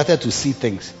 Started to see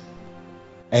things.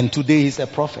 And today he's a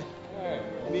prophet.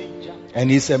 And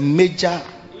he's a major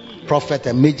prophet,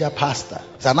 a major pastor.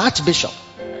 He's an archbishop.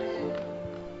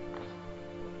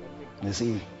 You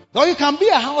see. So you can be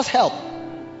a house help.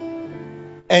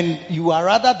 And you are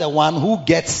rather the one who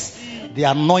gets the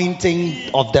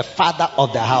anointing of the father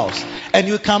of the house. And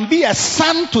you can be a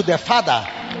son to the father,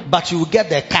 but you will get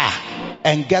the car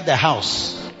and get the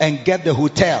house and get the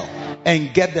hotel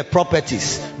and get the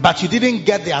properties, but you didn't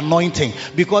get the anointing,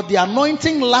 because the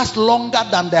anointing lasts longer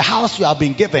than the house you have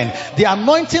been given. The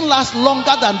anointing lasts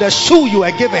longer than the shoe you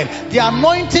were given. The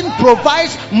anointing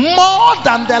provides more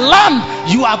than the land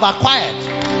you have acquired.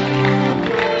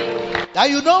 That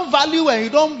you don't value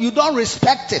and you don't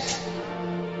respect it.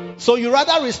 So you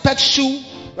rather respect shoe,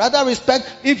 rather respect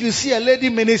if you see a lady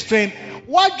ministering.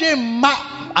 What dream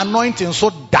anointing so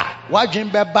da? What dream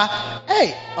beba?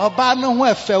 Hey, oba no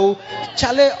who fell.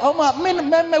 Chale,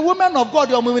 women of God,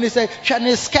 your women say,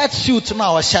 shani skirt suit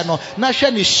now or shano, na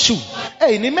shani shoe.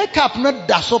 Hey, ni makeup not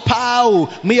da so pow.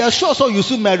 Me assure so you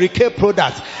see Mary Kay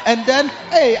products. And then,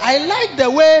 hey, I like the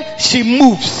way she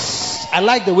moves.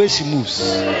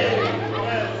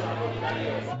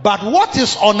 But what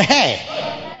is on her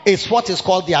is what is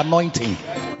called the anointing,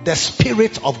 the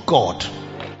Spirit of God.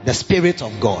 The Spirit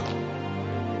of God.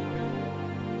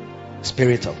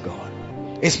 Spirit of God.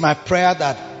 It's my prayer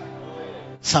that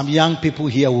some young people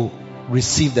here will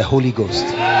receive the Holy Ghost,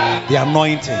 the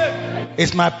anointing.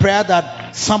 It's my prayer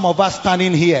that some of us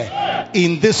standing here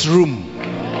in this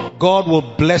room, God will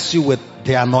bless you with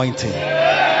the anointing.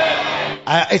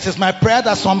 It is my prayer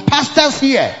that some pastors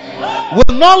here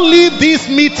will not leave these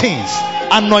meetings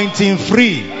anointing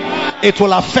free. It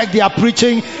will affect their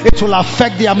preaching. It will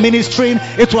affect their ministering.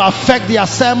 It will affect their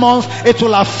sermons. It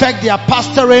will affect their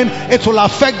pastoring. It will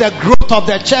affect the growth of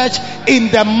the church in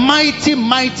the mighty,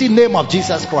 mighty name of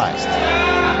Jesus Christ.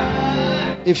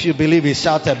 If you believe it,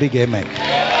 shout a big amen.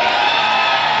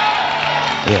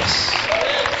 Yes.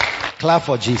 Clap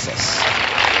for Jesus.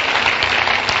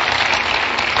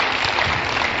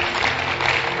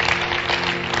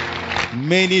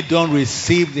 Many don't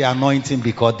receive the anointing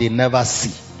because they never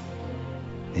see.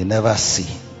 They never see.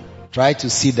 Try to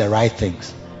see the right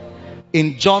things.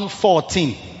 In John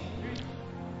 14,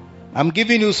 I'm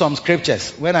giving you some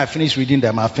scriptures. When I finish reading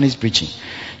them, I'll finish preaching.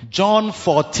 John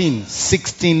 14,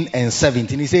 16 and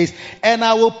 17. He says, and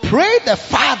I will pray the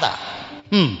Father,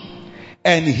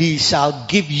 and he shall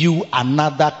give you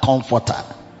another comforter,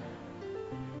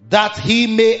 that he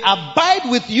may abide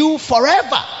with you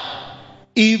forever,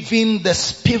 even the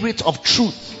Spirit of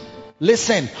truth.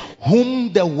 Listen,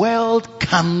 whom the world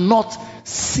cannot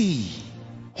see,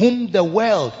 whom the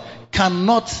world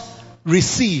cannot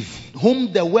receive,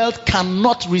 whom the world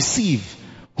cannot receive,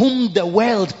 whom the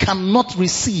world cannot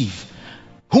receive,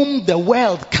 whom the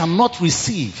world cannot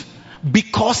receive,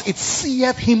 because it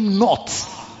seeth him not.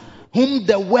 Whom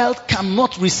the world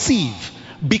cannot receive,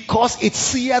 because it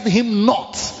seeth him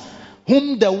not.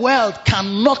 Whom the world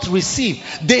cannot receive.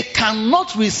 They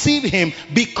cannot receive him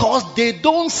because they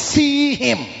don't see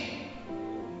him.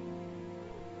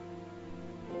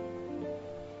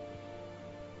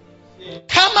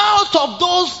 of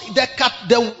those,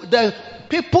 the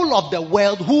people of the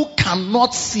world who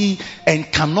cannot see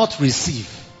and cannot receive.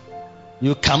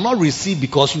 You cannot receive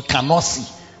because you cannot see.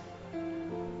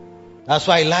 That's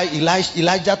why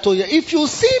Elijah told you, if you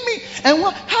see me, and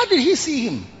how did he see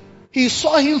him? He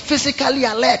saw him physically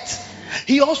alert.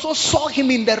 He also saw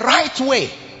him in the right way.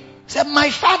 He said, my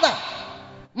father,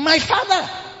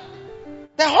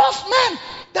 the horseman.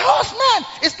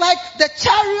 It's like the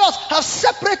chariots have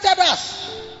separated us.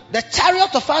 The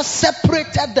chariot of us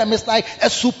separated them. It's like a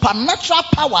supernatural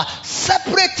power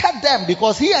separated them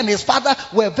because he and his father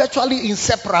were virtually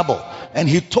inseparable. And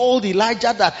he told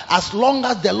Elijah that as long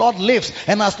as the Lord lives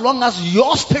and as long as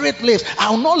your spirit lives,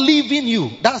 I will not leave in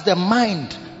you. That's the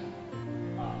mind.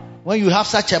 When you have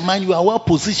such a mind, you are well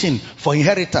positioned for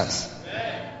inheritance.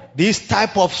 This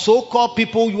type of so-called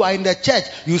people, you are in the church.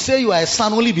 You say you are a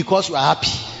son only because you are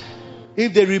happy.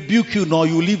 If they rebuke you, no,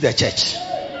 you leave the church.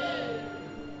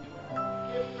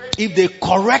 If they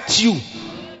correct you,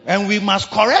 and we must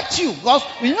correct you because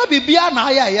we not be beyond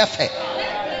higher.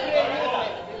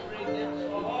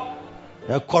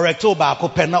 Correct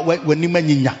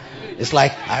it's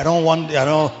like, I don't want,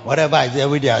 whatever is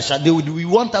every day. We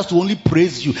want us to only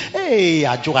praise you. Hey,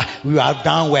 Ajua, you are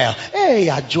done well. Hey,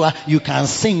 Ajua, you can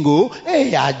sing. Oh,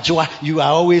 hey, Ajua, you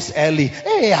are always early.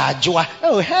 Hey, Ajua,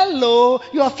 oh, hello.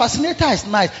 Your fascinator is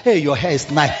nice. Hey, your hair is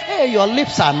nice. Hey, your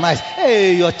lips are nice.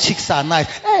 Hey, your cheeks are nice.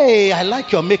 Hey, I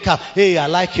like your makeup. Hey, I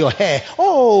like your hair.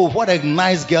 Oh, what a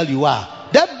nice girl you are.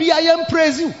 That BIM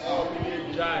praise you.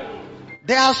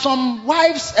 There are some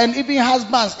wives and even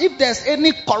husbands. If there's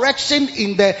any correction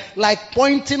in the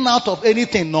pointing out of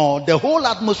anything, no, the whole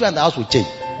atmosphere in the house will change.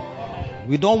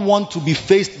 We don't want to be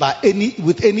faced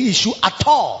with any issue at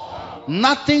all.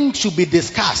 Nothing should be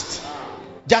discussed.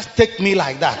 Just take me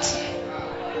like that.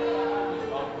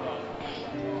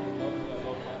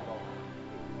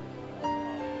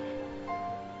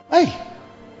 Hey.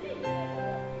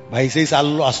 But he says,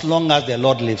 as long as the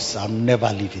Lord lives, I'll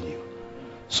never leave in you.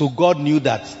 So God knew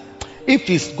that if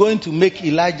he's going to make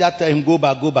Elijah tell him, go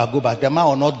back, the man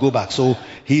will not go back. So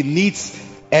he needs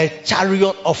a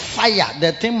chariot of fire.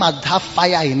 The thing must have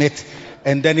fire in it.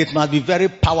 And then it must be very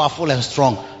powerful and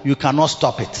strong. You cannot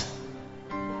stop it.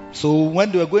 So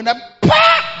when they were going up,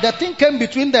 the thing came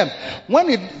between them. When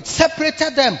it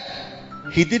separated them,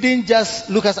 he didn't just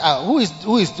look at who is.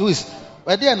 What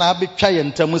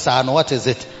is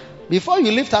it? Before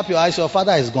you lift up your eyes, your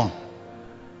father is gone.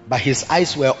 But his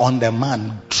eyes were on the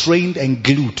man, trained and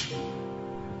glued.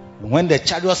 When the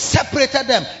chariot separated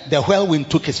them, the whirlwind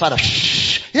took his father.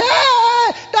 Shh.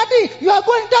 Yeah, daddy, you are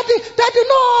going, daddy,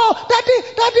 no,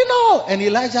 daddy, no. And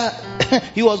Elijah,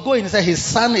 he was going, he said his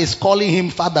son is calling him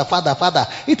father.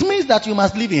 It means that you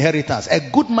must leave inheritance. A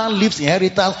good man leaves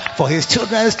inheritance for his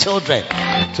children's children.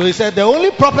 So he said, the only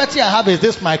property I have is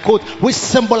this, my coat, which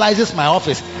symbolizes my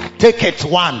office. Take it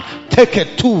 1, take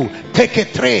it 2, take it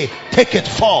 3, take it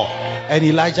 4. And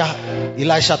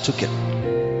Elisha took it.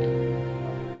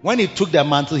 When he took the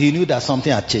mantle, he knew that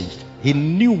something had changed. He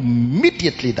knew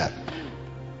immediately that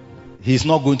he's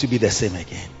not going to be the same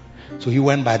again. So he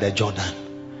went by the Jordan.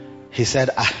 He said,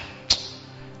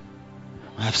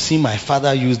 I've seen my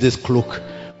father use this cloak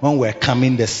when we're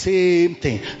coming, the same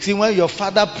thing. See, when your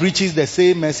father preaches the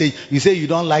same message, you say you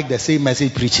don't like the same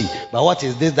message preaching. But what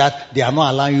is this that they are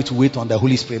not allowing you to wait on the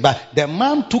Holy Spirit? But the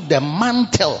man took the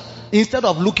mantle. Instead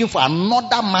of looking for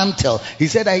another mantle, he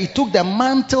said that he took the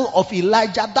mantle of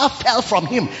Elijah that fell from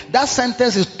him. That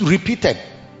sentence is repeated.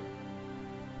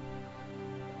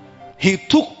 He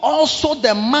took also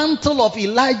the mantle of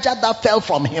Elijah that fell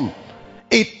from him.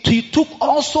 He took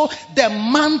also the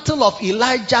mantle of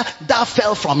Elijah that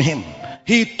fell from him.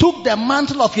 He took the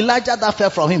mantle of Elijah that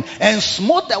fell from him and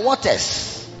smote the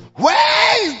waters.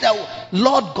 Where is the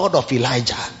Lord God of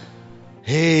Elijah?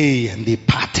 Hey, and they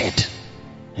parted.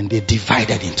 And they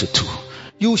divided into 2.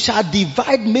 You shall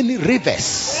divide many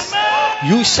rivers.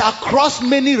 You shall cross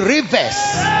many rivers.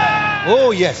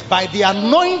 Oh yes, by the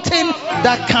anointing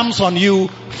that comes on you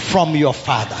from your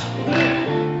Father.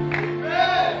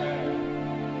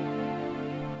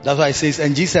 That's why it says,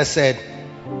 and Jesus said,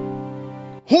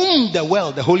 whom the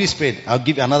world, the Holy Spirit, I'll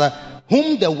give you another,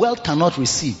 whom the world cannot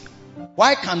receive.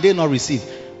 Why can they not receive?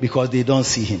 Because they don't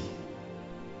see him.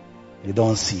 They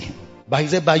don't see him. But he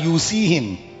said, but you see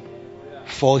him,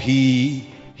 for he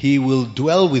will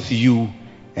dwell with you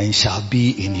and shall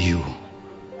be in you.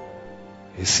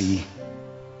 You see,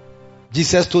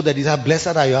 Jesus told the disciples,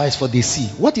 blessed are your eyes for they see.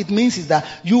 What it means is that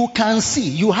you can see.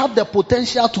 You have the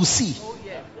potential to see.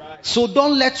 So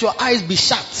don't let your eyes be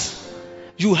shut.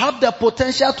 You have the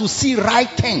potential to see right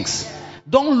things.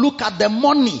 Don't look at the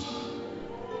money.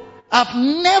 I've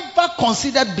never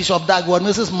considered Bishop Dag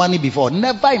Moses' money before.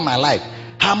 Never in my life.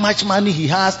 How much money he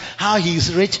has, how he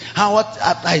is rich,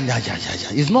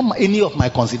 it's not any of my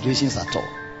considerations at all.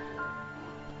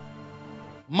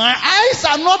 My eyes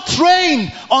are not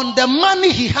trained on the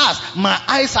money he has. My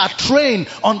eyes are trained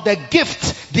on the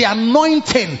gift, the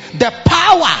anointing, the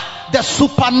power, the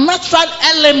supernatural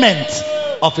element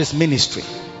of his ministry.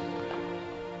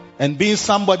 And being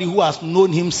somebody who has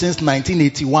known him since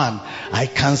 1981, I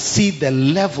can see the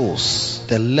levels,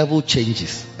 the level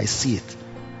changes. I see it.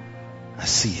 I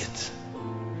see it.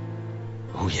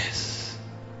 Oh yes.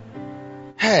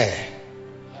 Hey,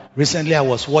 recently I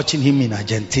was watching him in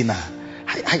Argentina.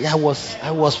 I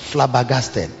was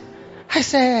flabbergasted. I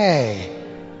said,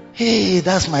 hey,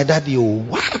 that's my daddy.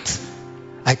 What?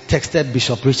 I texted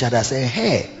Bishop Richard. I said,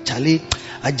 hey, Charlie,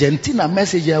 Argentina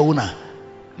message una.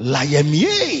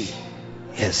 Layemi.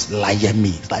 Yes,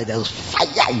 Layemi. It's like there was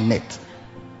fire in it.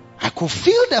 I could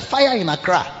feel the fire in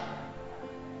Accra.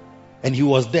 And he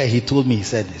was there. He told me, he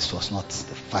said, this was not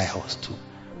the fire, was too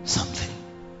something.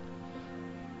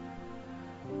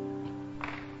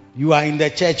 You are in the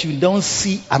church, you don't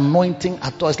see anointing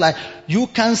at all. It's like you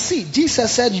can see. Jesus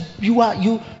said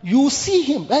you see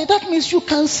him. That means you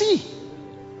can see.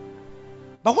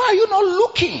 But why are you not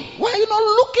looking? Why are you not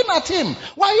looking at him?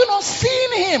 Why are you not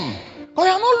seeing him? Because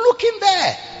you are not looking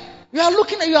there. You are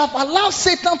looking at, you have allowed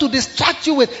Satan to distract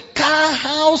you with car,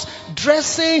 house,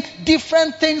 dressing,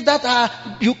 different things that are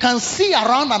you can see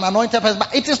around an anointed person,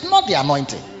 but it is not the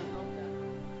anointing.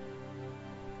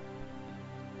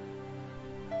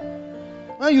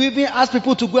 When you even ask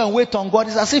people to go and wait on God,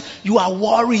 it's as if you are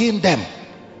worrying them.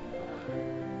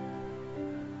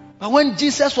 But when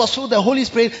Jesus was through the Holy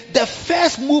Spirit, the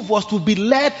first move was to be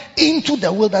led into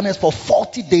the wilderness for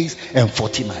 40 days and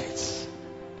 40 nights.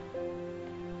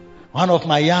 One of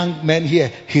my young men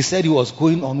here, he said he was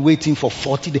going on waiting for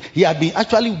 40 days. He had been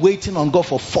actually waiting on God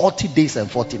for 40 days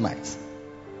and 40 nights.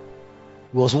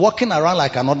 He was walking around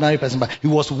like an ordinary person, but he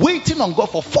was waiting on God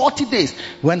for 40 days.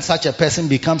 When such a person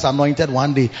becomes anointed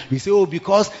one day, we say, oh,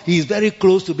 because he is very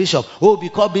close to Bishop. Oh,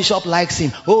 because Bishop likes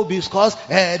him. Oh, because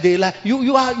they like you.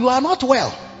 You are not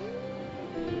well.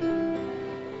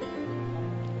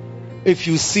 If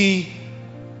you see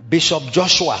Bishop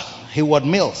Joshua Hayward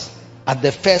Mills at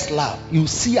the first love, you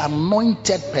see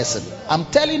anointed person. I'm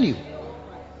telling you.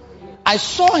 I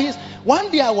saw his.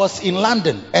 One day I was in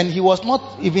London, and he was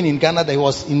not even in Ghana. He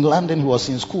was in London. He was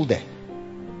in school there.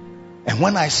 And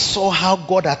when I saw how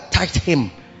God had touched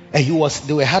him, and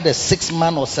they had a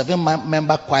 6-man or 7-man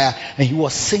member choir, and he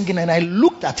was singing, and I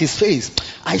looked at his face.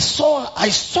 I saw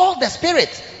the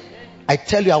Spirit. I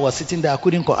tell you, I was sitting there. I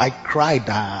couldn't call. I cried.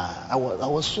 I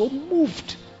was so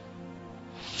moved.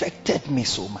 Affected me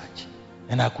so much,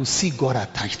 and I could see God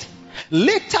had touched him.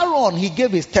 Later on, he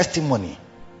gave his testimony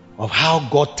of how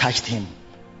God touched him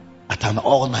at an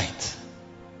all night.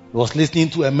 He was listening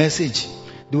to a message.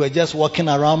 They were just walking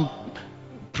around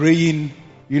praying.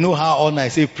 You know how all night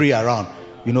say pray around.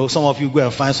 You know, some of you go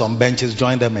and find some benches,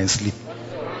 join them and sleep.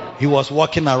 He was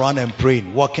walking around and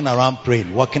praying, walking around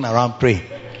praying, walking around praying.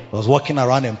 He was walking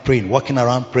around and praying, walking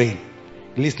around praying,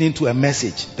 listening to a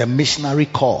message, the missionary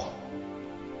call.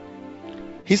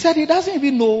 He said he doesn't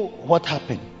even know what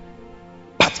happened.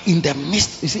 But in the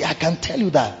midst, you see, I can tell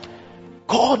you that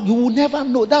God, you will never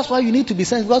know. That's why you need to be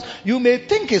sensitive, because you may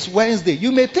think it's Wednesday,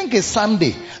 you may think it's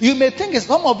Sunday, you may think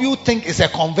some of you think it's a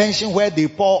convention where they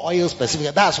pour oil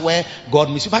specifically. That's where God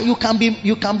meets you. But you can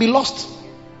be lost.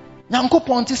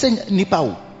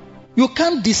 You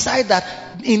can't decide that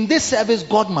in this service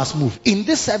God must move. In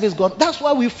this service God. That's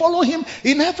why we follow him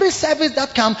in every service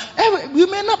that comes. We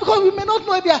may not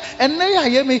know it.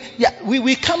 And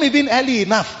we come even early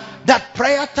enough. That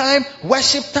prayer time,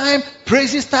 worship time,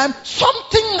 praises time,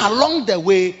 something along the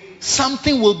way,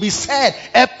 something will be said.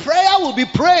 A prayer will be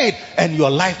prayed, and your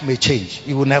life may change.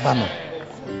 You will never know.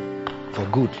 For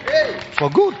good. For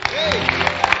good.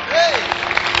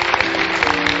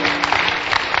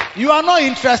 You are not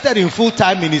interested in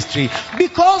full-time ministry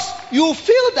because you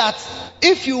feel that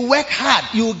if you work hard,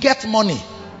 you will get money.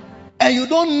 And you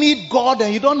don't need God,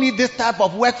 and you don't need this type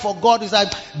of work for God. It's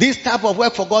like this type of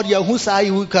work for God. You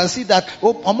can see that.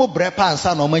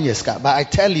 But I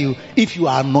tell you, if you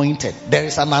are anointed, there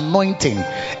is an anointing.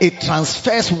 It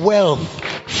transfers wealth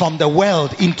from the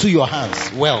world into your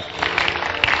hands. Wealth.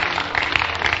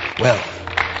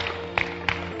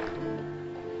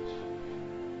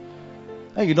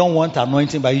 And you don't want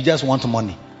anointing, but you just want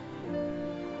money.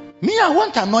 Me, I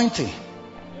want anointing.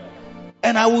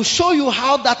 And I will show you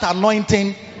how that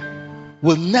anointing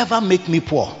will never make me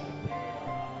poor.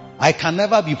 I can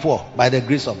never be poor by the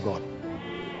grace of God.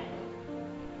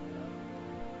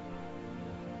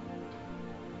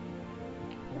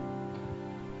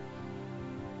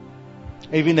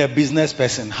 Even a business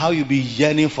person, how you be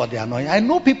yearning for the anointing. I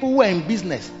know people who are in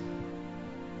business.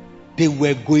 They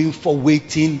were going for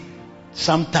waiting,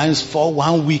 sometimes for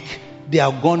 1 week. They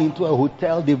have gone into a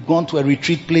hotel, they've gone to a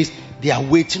retreat place. They are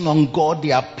waiting on God,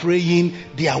 they are praying,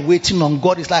 they are waiting on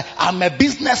God. It's like, I'm a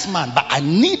businessman, but I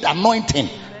need anointing.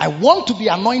 I want to be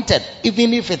anointed,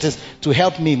 even if it is to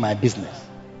help me in my business.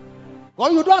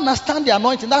 Well, you don't understand the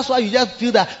anointing. That's why you just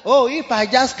feel that, oh, if I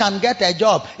just can get a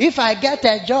job, if I get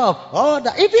a job, oh,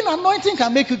 that, even anointing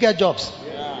can make you get jobs.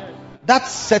 Yeah. That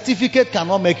certificate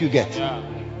cannot make you get.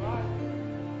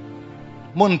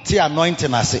 Monty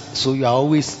anointing, I say. So you are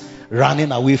always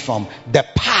running away from the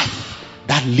path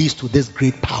that leads to this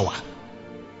great power.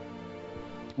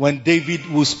 When David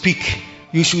will speak,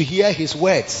 you should hear his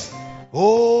words.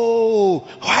 Oh,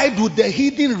 why do the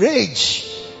heathen rage?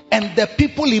 And the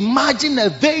people imagine a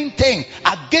vain thing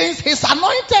against his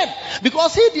anointed.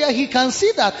 Because he can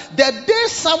see that the day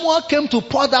someone came to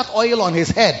pour that oil on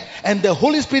his head and the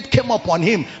Holy Spirit came upon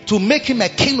him to make him a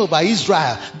king over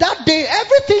Israel, that day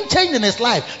everything changed in his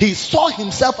life. He saw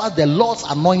himself as the Lord's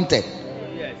anointed.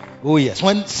 Oh yes.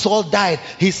 When Saul died,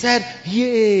 he said,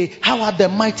 yea, how are the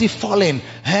mighty fallen?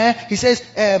 He says,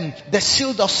 the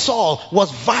shield of Saul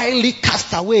was vilely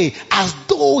cast away as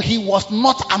though he was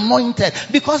not anointed.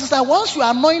 Because it's like once you are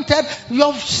anointed,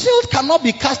 your shield cannot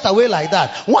be cast away like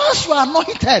that. Once you are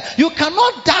anointed, you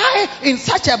cannot die in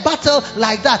such a battle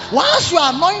like that. Once you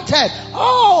are anointed,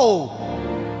 oh,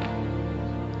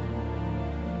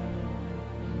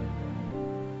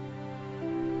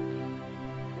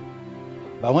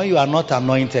 but when you are not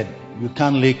anointed, you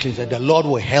can't lay claim that the Lord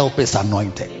will help his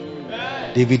anointed.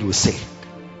 Amen. David will say,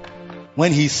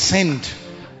 when he sinned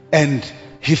and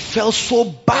he felt so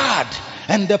bad,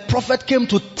 and the prophet came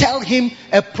to tell him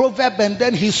a proverb, and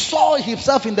then he saw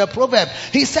himself in the proverb.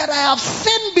 He said, I have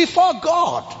sinned before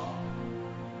God.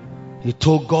 He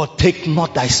told God, take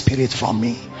not thy spirit from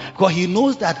me. Because he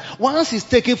knows that once he's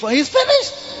taken from him, he's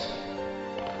finished.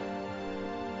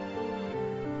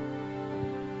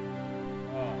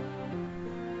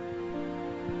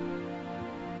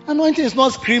 Anointing is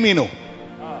not screaming, no.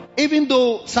 Even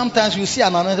though sometimes you see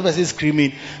an anointed person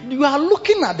screaming, you are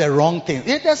looking at the wrong thing.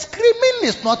 The screaming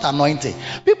is not anointing.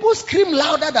 People scream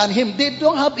louder than him. They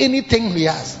don't have anything he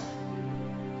has.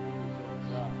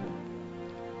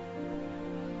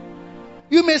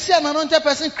 You may see an anointed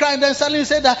person cry, and then suddenly you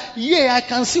say that, yeah, I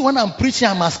can see when I'm preaching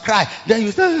I must cry. Then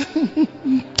you say,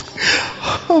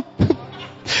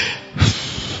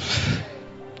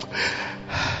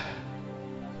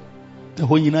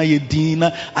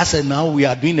 I said, now we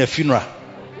are doing a funeral.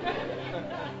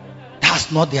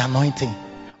 That's not the anointing.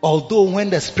 Although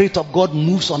when the Spirit of God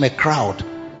moves on a crowd,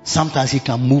 sometimes he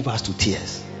can move us to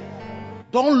tears.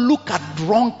 Don't look at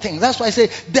wrong things. That's why I say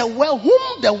the world,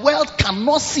 whom the world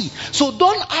cannot see. So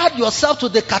don't add yourself to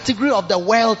the category of the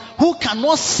world who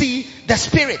cannot see the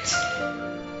Spirit.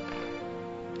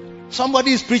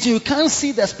 Somebody is preaching, you can't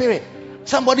see the Spirit.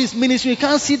 Somebody is ministering, you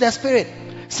can't see the Spirit.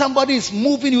 Somebody is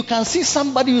moving, you can see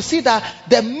somebody, you see that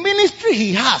the ministry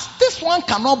he has, this one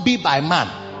cannot be by man.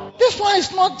 This one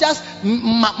is not just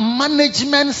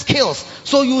management skills.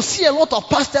 So you see a lot of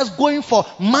pastors going for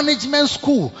management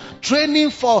school,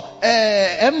 training for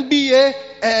MBA,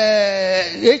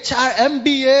 HR,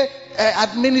 MBA,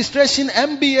 administration,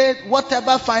 MBA,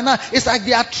 whatever, finance. It's like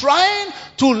they are trying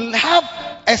to have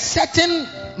a certain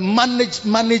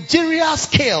managerial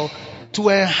skill to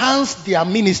enhance their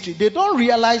ministry. They don't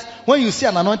realize when you see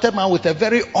an anointed man with a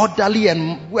very orderly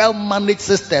and well-managed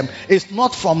system, it's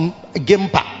not from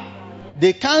Gimpa.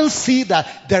 They can't see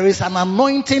that there is an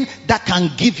anointing that can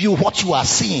give you what you are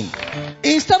seeing.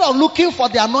 Instead of looking for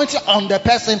the anointing on the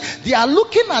person, they are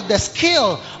looking at the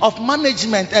skill of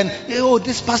management. And, oh,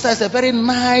 this pastor is a very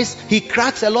nice, he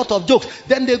cracks a lot of jokes.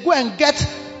 Then they go and get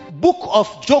book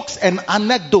of jokes and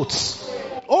anecdotes.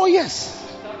 Oh, yes.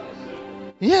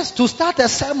 Yes, to start a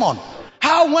sermon.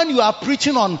 How when you are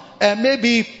preaching on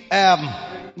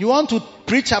you want to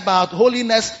preach about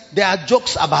holiness, there are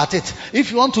jokes about it.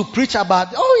 If you want to preach about,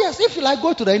 oh yes, if you like,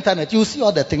 go to the internet, you see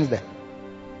all the things there.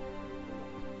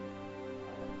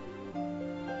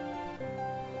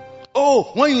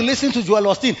 Oh, when you listen to Joel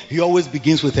Osteen, he always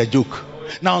begins with a joke.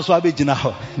 Now,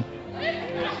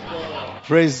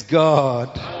 praise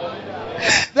God.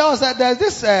 There's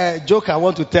this joke I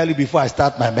want to tell you before I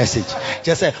start my message.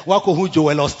 Just say, "Wako hu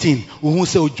Joel Osteen, hu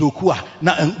se ojokua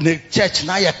na ne church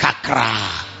na ye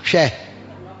kakra." Share.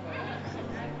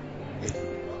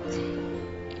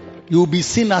 You will be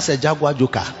seen as a jaguar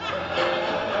joker.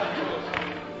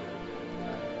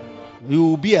 You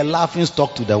will be a laughing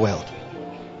stock to the world.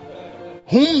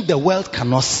 Whom the world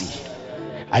cannot see,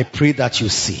 I pray that you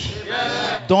see.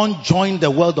 don't join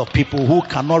the world of people who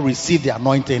cannot receive the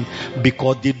anointing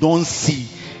because they don't see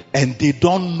and they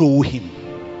don't know him.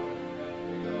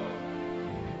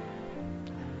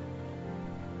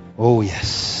 Oh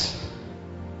yes.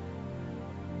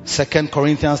 2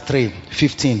 Corinthians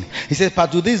 3:15. He says,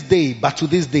 but to this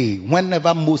day,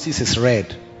 whenever Moses is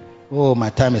read, oh, my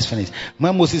time is finished.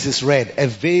 When Moses is read, a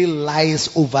veil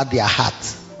lies over their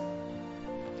heart.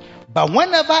 But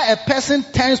whenever a person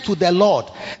turns to the Lord,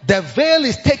 the veil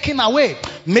is taken away.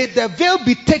 May the veil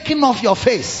be taken off your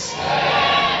face.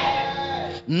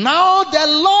 Now the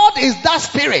Lord is that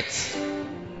Spirit.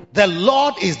 The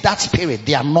Lord is that Spirit,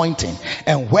 the anointing.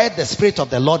 And where the Spirit of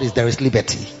the Lord is, there is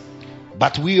liberty.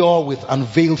 But we all with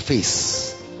unveiled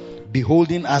face,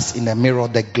 beholding us in a mirror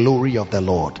the glory of the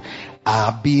Lord,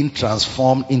 are being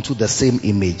transformed into the same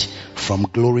image from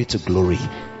glory to glory,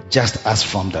 just as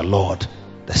from the Lord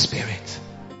the Spirit.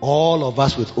 All of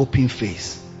us with open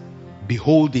face,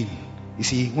 beholding. You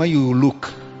see, when you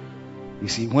look,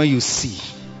 when you see,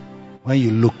 when you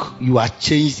look, you are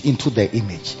changed into the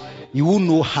image. You will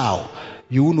know how.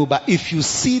 You will know, but if you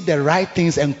see the right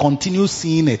things and continue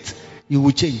seeing it, you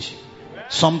will change.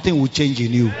 Something will change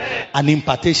in you. An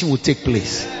impartation will take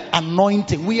place.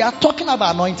 Anointing. We are talking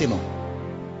about anointing.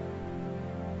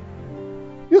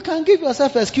 You can give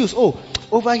yourself an excuse. Oh,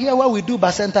 over here where we do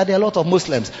Bacenta, there are a lot of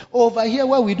Muslims. Over here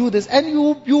where we do this, and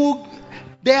you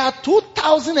there are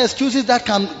 2,000 excuses that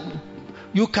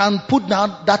you can put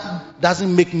down that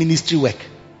doesn't make ministry work.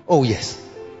 Oh yes.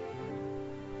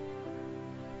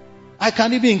 I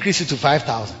can even increase it to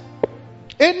 5,000.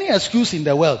 Any excuse in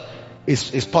the world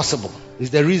is possible. It's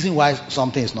the reason why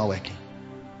something is not working.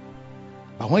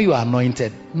 But when you are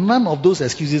anointed, none of those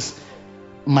excuses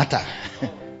matter.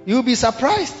 You'll be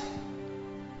surprised.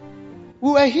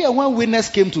 We were here when Witness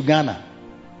came to Ghana.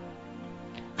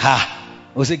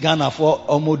 Was it Ghana for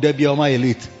Omo Debi Oma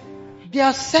Elite?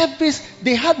 Their service,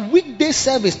 they had weekday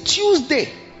service, Tuesday.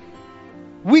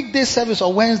 Weekday service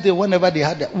or Wednesday, whenever they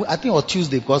had that. I think it was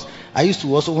Tuesday, because I used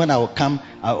to also, when I would come,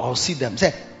 I'll see them.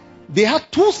 Say, they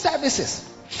had 2 services,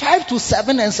 5 to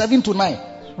 7 and 7 to 9.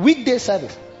 Weekday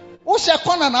service. Muslims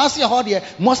and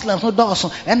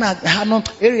I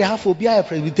have area half of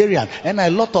Presbyterian and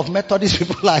a lot of Methodist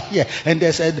people are here, and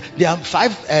they said there are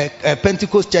 5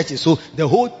 Pentecost churches, so the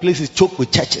whole place is choked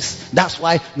with churches. That's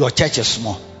why your church is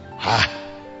small.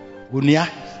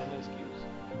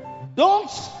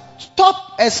 Don't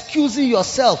stop excusing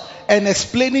yourself and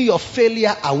explaining your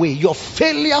failure away. Your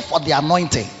failure for the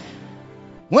anointing.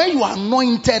 When you are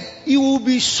anointed, you will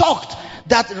be shocked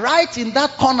that right in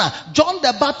that corner, John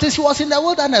the Baptist, he was in the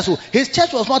wilderness. His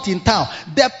church was not in town.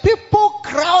 The people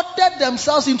crowded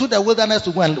themselves into the wilderness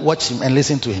to go and watch him and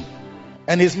listen to him.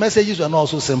 And his messages were not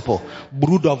so simple.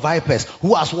 Brood of vipers,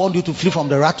 who has warned you to flee from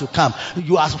the wrath to come?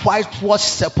 You has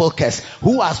whitewashed sepulchres,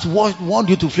 who has warned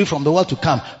you to flee from the world to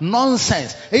come?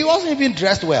 Nonsense. He wasn't even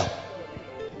dressed well.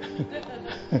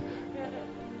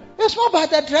 It's not by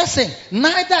the dressing.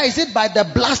 Neither is it by the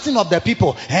blasting of the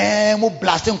people.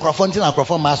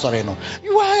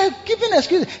 You are giving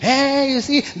excuses. You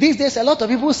see, these days a lot of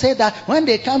people say that when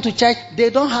they come to church,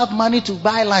 they don't have money to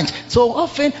buy lunch. So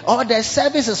often, or their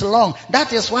service is long.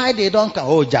 That is why they don't come.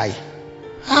 Oh, Jai.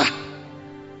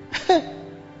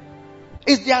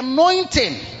 It's the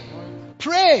anointing.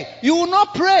 Pray. You will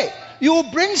not pray. You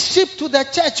will bring sheep to the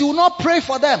church. You will not pray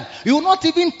for them. You will not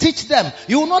even teach them.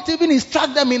 You will not even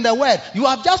instruct them in the word. You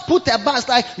have just put a bus,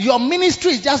 like your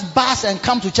ministry is just bus and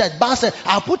come to church. Bus,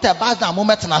 I'll put a bus down.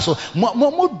 Moment na so.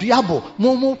 Mo diabo.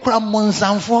 Mo kra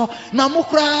monsanfo. Na mo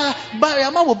kra ba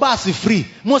yama mo bus free.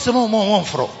 Mo se mo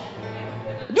fro.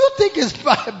 Do you think it's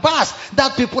bus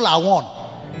that people are won?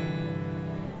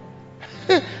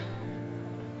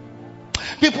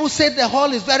 People say the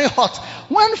hall is very hot.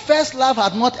 When First Love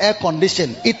had not air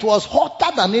conditioned, it was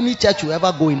hotter than any church you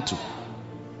ever go into.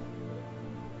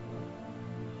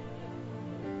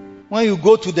 When you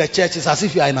go to the church, it's as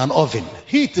if you are in an oven.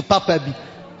 Heat papa,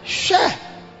 sure.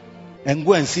 And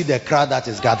go and see the crowd that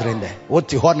is gathering there. What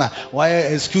the honor? Why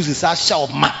excuses are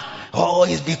shout ma? Oh,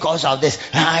 it's because of this.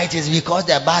 It is because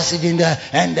the bus is in there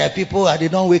and the people they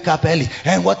don't wake up early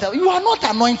and whatever. You are not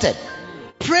anointed.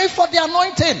 Pray for the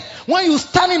anointing. When you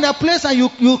stand in a place and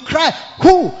you cry,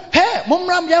 who? Hey,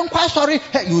 Mumram, I'm quite sorry.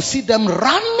 Hey, you see them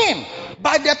running.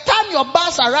 By the time your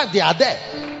bus arrives, they are there.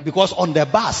 Because on the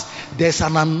bus, there's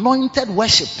an anointed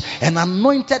worship, an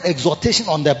anointed exhortation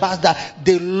on the bus that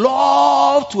they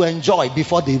love to enjoy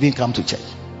before they even come to church.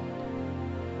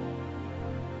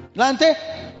 Lante,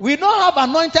 we don't have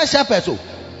anointed shepherds. So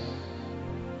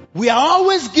we are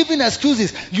always giving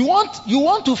excuses. You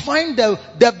want to find the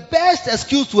best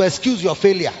excuse to excuse your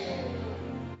failure.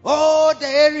 Oh, the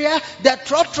area, the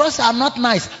trotros are not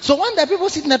nice. So when the people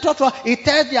sit in the trotro, it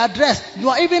tells the address. You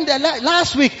are even the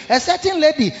last week, a certain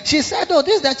lady, she said, oh,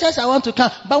 this is the church I want to come.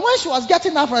 But when she was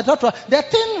getting up from the trotro, the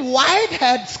thin wide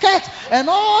head skirt and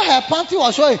all her panty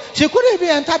was showing. She couldn't even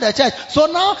enter the church. So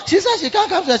now she says she can't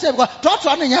come to the church because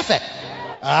trotro is not fair.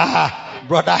 Ah,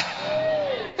 brother.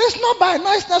 It's not by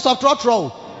niceness of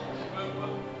trotro.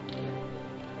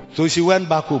 So she went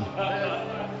back home.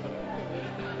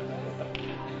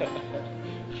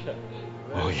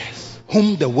 Oh yes,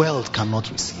 whom the world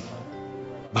cannot receive.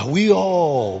 But we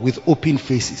all with open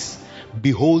faces,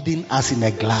 beholding as in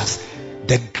a glass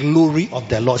the glory of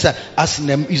the Lord. So, as in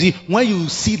a, you see, when you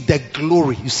see the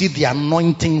glory, you see the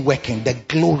anointing working, the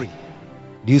glory.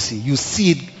 Do you see? You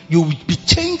see it, you will be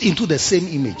changed into the same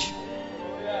image.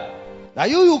 Now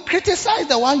you criticize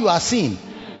the one you are seeing.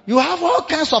 You have all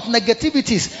kinds of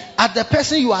negativities at the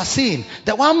person you are seeing.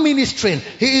 The one ministering,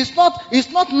 he is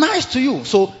not nice to you.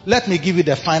 So let me give you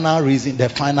the final reason, the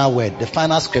final word, the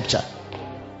final scripture.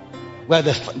 Well,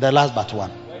 the last but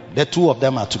one. The two of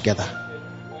them are together.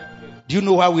 Do you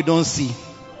know why we don't see?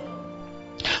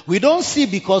 We don't see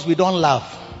because we don't love.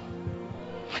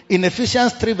 In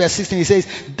Ephesians 3 verse 16 he says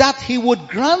that he would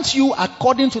grant you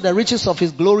according to the riches of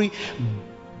his glory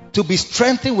to be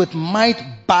strengthened with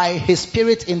might by his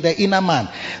spirit in the inner man,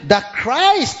 that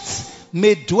Christ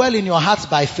may dwell in your hearts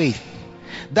by faith,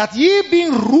 that ye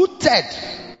being rooted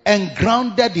and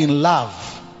grounded in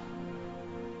love,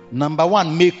 number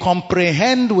one, may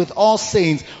comprehend with all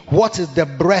saints what is the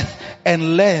breadth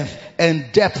and length and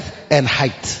depth and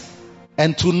height,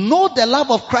 and to know the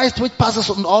love of Christ which passes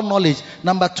on all knowledge.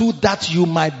 Number two, that you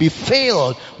might be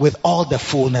filled with all the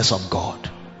fullness of God.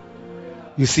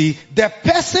 You see, the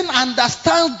person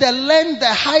understands the length, the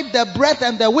height, the breadth,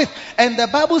 and the width. And the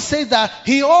Bible says that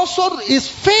he also is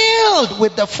filled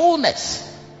with the fullness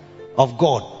of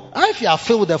God. And if you are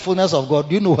filled with the fullness of God,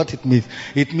 do you know what it means?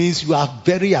 It means you are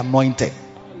very anointed.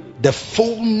 The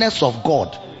fullness of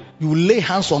God. You lay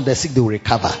hands on the sick, they will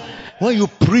recover. When you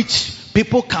preach,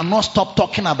 people cannot stop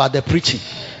talking about the preaching.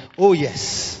 Oh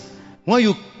yes. When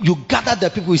you gather the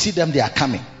people, you see them, they are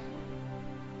coming.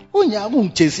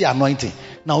 Anointing.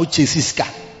 Now chase ska.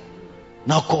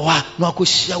 Now kowa, now ko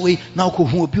shawe, now ko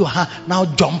huobi ha, now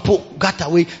jump got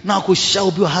away, now ko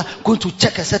shaobi ha, going to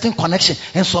check a certain connection.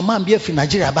 And some man be in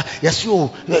Nigeria, but yes, you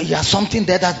have something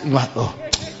there that you are. Oh,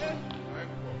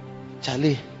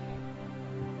 Charlie.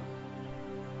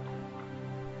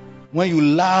 When you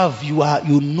love,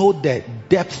 you know the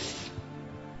depth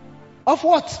of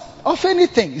what? Of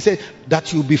anything. He said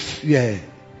that you be.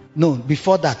 No,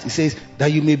 before that, it says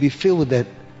that you may be filled with the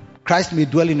Christ may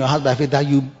dwell in your heart by faith, that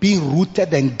you be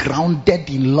rooted and grounded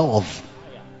in love.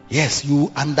 Yes,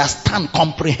 you understand,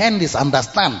 comprehend this,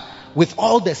 understand with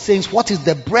all the saints what is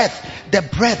the breadth,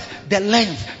 the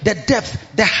length, the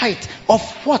depth, the height of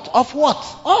what? Of what?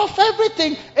 Of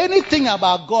everything, anything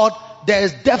about God. There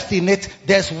is depth in it,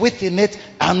 there's width in it,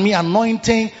 and me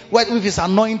anointing, if it's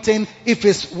anointing, if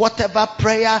it's whatever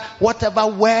prayer, whatever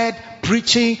word,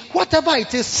 preaching, whatever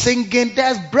it is, singing,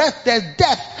 there's breadth, there's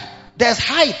depth, there's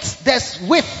height, there's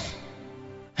width,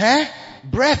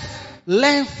 breadth,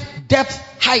 length, depth,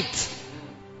 height.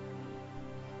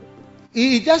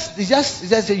 It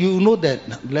just you know the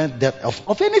length, depth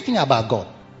of anything about God.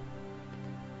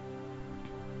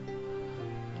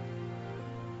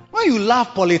 When you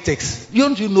love politics,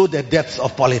 don't you know the depths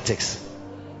of politics?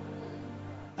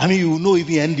 I mean, you know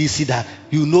even NDC, that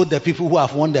you know the people who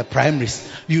have won the primaries.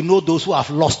 You know those who have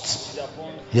lost.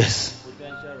 Yes.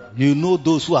 You know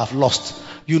those who have lost.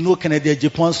 You know Kennedy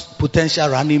Japan's potential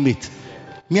running mate.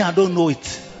 Me, I don't know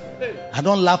it. I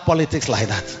don't love politics like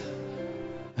that.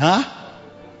 Huh?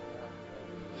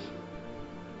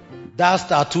 Dial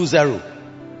star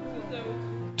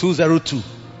 202.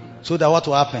 So that what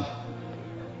will happen?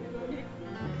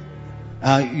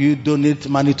 You donate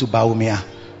money to Baumia.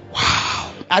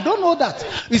 Wow. I don't know that.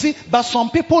 You see, but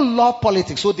some people love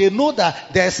politics, so they know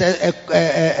that there's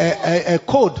a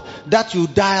code that you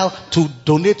dial to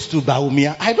donate to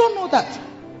Baumia. I don't know that.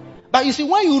 But you see,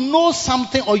 when you know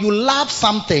something or you love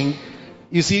something,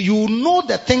 you see, you know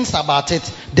the things about it,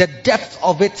 the depth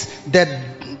of it,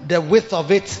 the width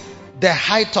of it, the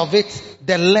height of it,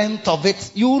 the length of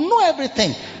it. You know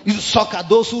everything. Soccer,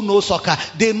 those who know soccer,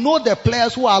 they know the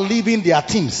players who are leaving their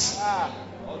teams.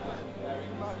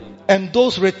 And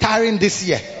those retiring this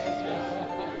year.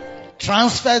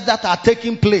 Transfers that are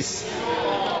taking place.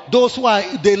 Those who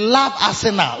they love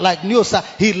Arsenal. Like Niosa,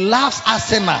 he loves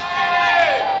Arsenal.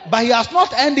 But he has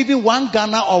not earned even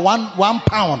 $1 or one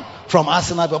pound from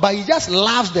Arsenal, but he just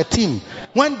loves the team.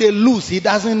 When they lose, he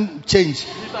doesn't change.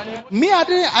 Me,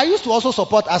 I used to also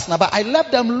support Arsenal, but I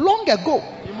left them long ago.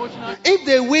 If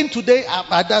they win today,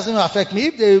 it doesn't affect me.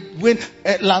 If they win,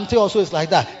 Lante also is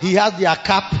like that. He has their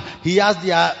cap, he has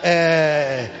their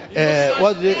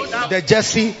the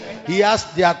jersey, he has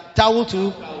their towel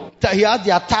too. He has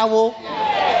their towel,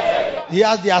 he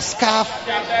has their scarf,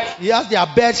 he has their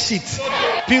bed sheet,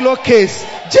 pillowcase.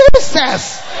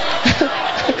 Jesus!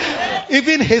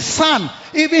 Even his son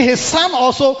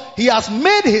also, he has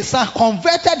made his son,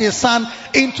 converted his son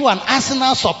into an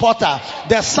Arsenal supporter.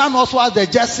 The son also has the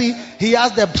jersey, he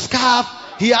has the scarf,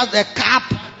 he has the cap,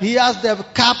 he has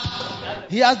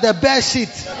the bed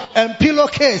sheet and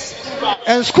pillowcase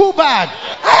and school bag.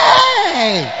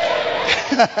 Hey!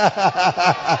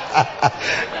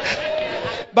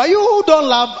 But you who don't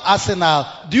love Arsenal,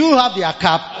 do you have their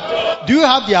cap? Do you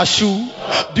have their shoe?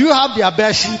 Do you have their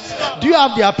bed sheet? Do you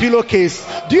have their pillowcase?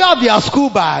 Do you have their school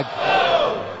bag?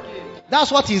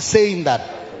 That's what he's saying, that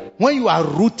when you are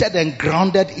rooted and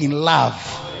grounded in love,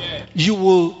 you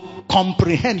will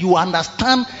comprehend, you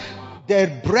understand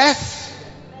the breadth,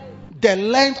 the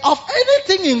length of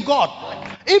anything in God.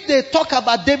 If they talk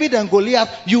about David and Goliath,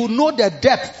 you know the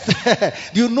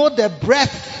depth, you know the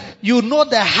breadth, you know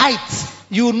the height,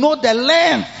 you know the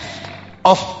length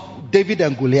of David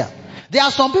and Goliath. There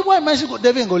are some people who mention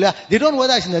David and Goliath, they don't know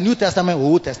whether it's in the New Testament or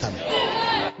Old Testament.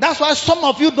 That's why some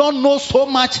of you don't know so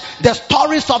much the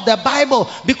stories of the Bible,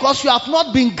 because you have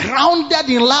not been grounded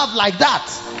in love like that.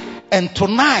 And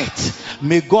tonight,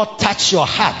 may God touch your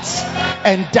heart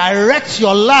and direct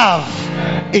your love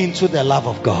into the love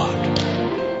of God.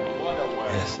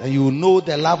 Yes, and you know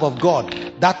the love of God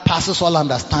that passes all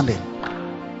understanding.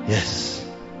 Yes.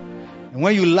 And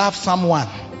when you love someone,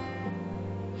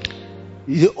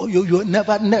 you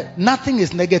never, nothing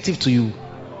is negative to you.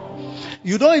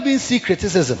 You don't even see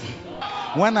criticism.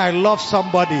 When I love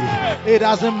somebody, it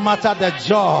doesn't matter the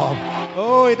job.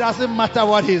 Oh, it doesn't matter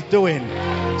what he's doing.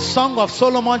 Song of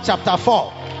Solomon chapter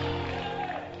 4.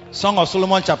 Song of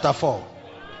Solomon chapter 4.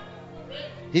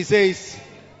 He says,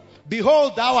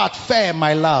 behold, thou art fair,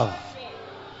 my love.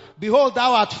 Behold,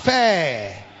 thou art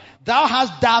fair. Thou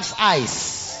hast dove's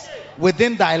eyes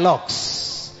within thy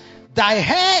locks. Thy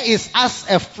hair is as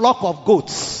a flock of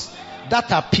goats that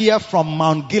appear from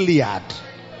Mount Gilead.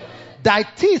 Thy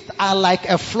teeth are like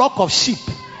a flock of sheep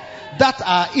that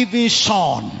are even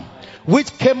shorn,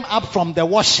 which came up from the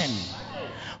washing,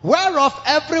 whereof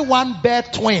everyone bare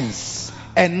twins,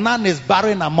 and none is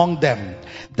barren among them.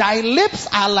 Thy lips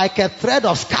are like a thread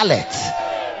of scarlet,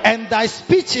 and thy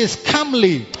speech is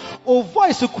comely. O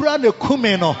voice ukurane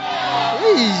kumeno.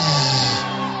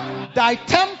 Thy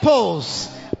temples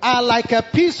are like a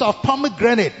piece of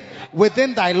pomegranate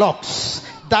within thy locks.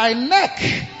 Thy neck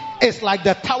is like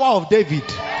the Tower of David,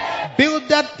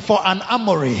 builded for an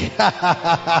armory.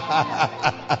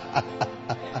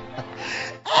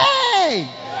 Hey!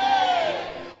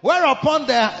 Whereupon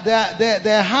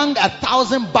there hang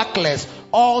 1,000 bucklers,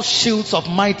 all shields of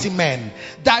mighty men.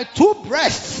 Thy two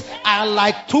breasts are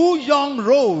like two young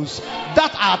roes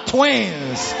that are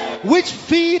twins, which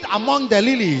feed among the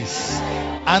lilies,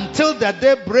 until the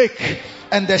day break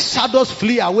and the shadows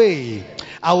flee away.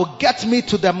 I will get me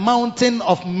to the mountain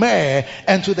of myrrh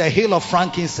and to the hill of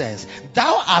frankincense.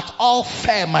 Thou art all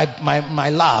fair, my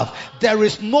love. There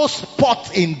is no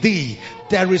spot in thee.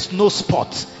 There is no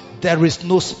spot. There is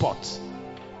no spot.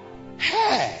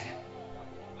 Hey,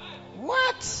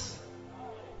 what?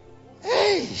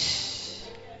 Hey,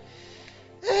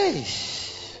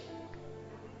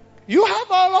 you have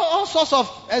all sorts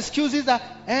of excuses that,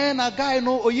 and a guy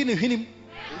know,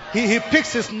 he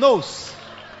picks his nose.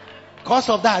 Because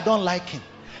of that, I don't like him.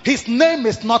 His name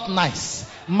is not nice.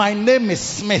 My name is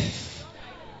Smith.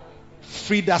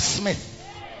 Frida Smith.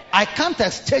 I can't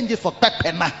exchange it for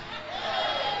Pepena.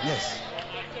 Yes.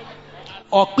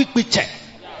 Or Kwikwiche.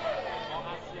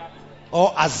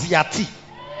 Or Asiati.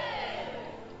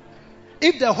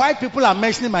 If the white people are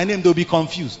mentioning my name, they'll be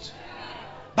confused.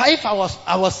 But if I was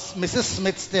Mrs.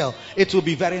 Smith still, it will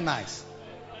be very nice.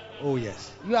 Oh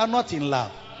yes. You are not in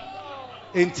love.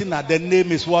 Intina, the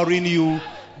name is worrying you,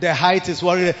 the height is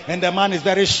worrying, and the man is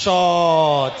very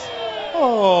short.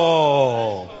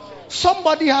 Oh,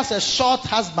 somebody has a short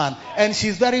husband and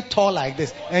she's very tall like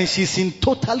this, and she's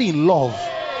totally in love.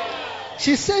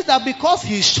 She says that because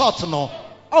he's short,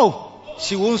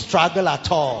 she won't struggle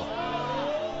at all.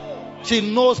 She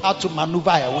knows how to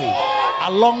maneuver her way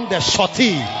along the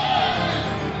shorty.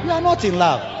 You are not in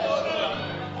love.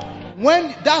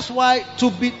 That's why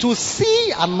to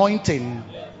see anointing,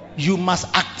 you must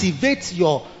activate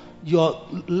your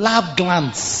love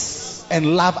glands.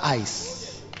 and love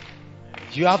eyes.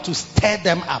 You have to stir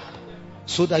them up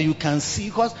so that you can see.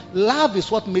 Because love is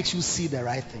what makes you see the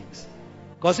right things.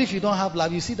 Because if you don't have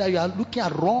love, you see that you are looking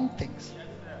at wrong things.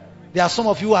 There are some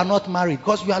of you who are not married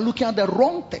because you are looking at the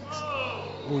wrong things.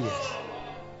 Oh yes.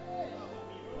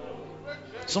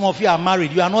 Some of you are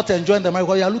married. You are not enjoying the marriage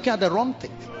because you are looking at the wrong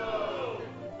things.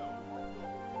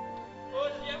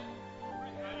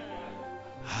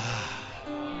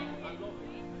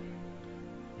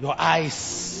 Your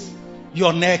eyes,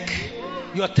 your neck,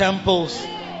 your temples,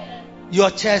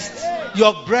 your chest,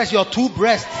 your breast, your two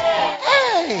breasts.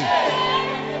 Hey!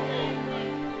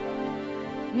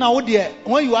 Now, dear,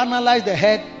 when you analyze the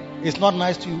head, it's not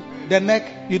nice to you. The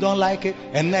neck, you don't like it.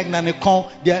 And neck, na ne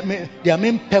con, they are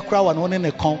main pekra one in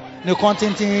the con,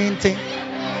 ting ting ting.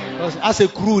 As a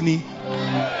croony.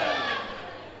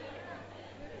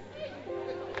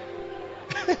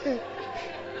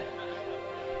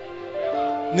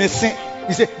 He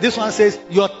said, this one says,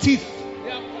 your teeth,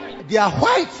 they are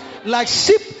white like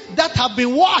sheep that have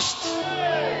been washed.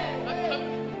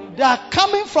 They are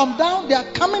coming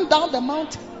down the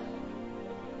mountain.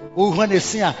 Oh, when they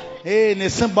see, hey, in a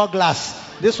symbol glass.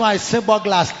 This one is symbol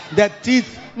glass. The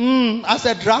teeth, as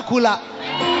a Dracula.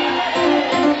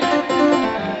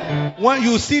 When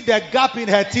you see the gap in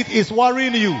her teeth, it's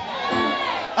worrying you.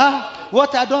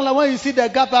 What I don't like, when you see the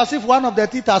gap, as if one of the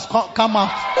teeth has come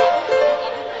out.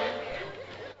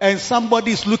 And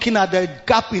somebody is looking at the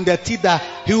gap in the teeth that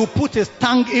he will put his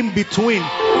tongue in between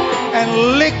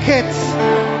and lick it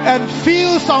and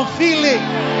feel some feeling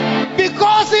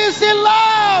because he's in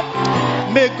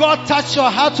love. May God touch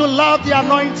your heart to love the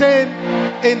anointing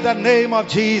in the name of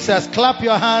Jesus. Clap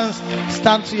your hands,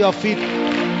 stand to your feet.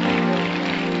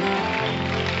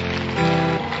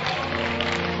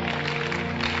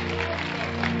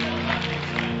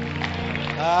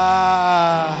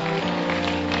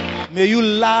 May you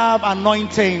love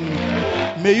anointing.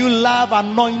 May you love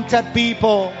anointed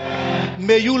people.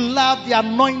 May you love the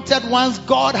anointed ones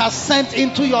God has sent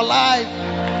into your life.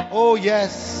 Oh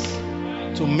yes,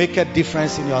 to make a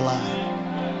difference in your life.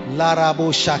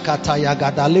 Larabo Shakata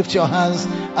Yagada. Lift your hands.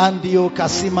 Andio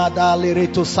Kasimada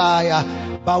Leretosaya.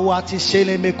 Bawati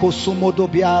Shele Meko Sumodo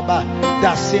Biaba.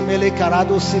 Dasimele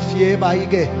Karado Sifie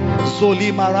Baige.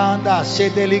 Soli Maranda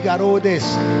Shedeli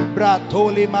Garodes.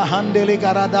 Bratoli Mahandeli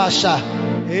Garadasha.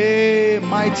 Hey,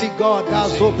 mighty God,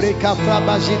 Azobreka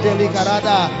Frabajideli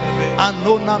Garada,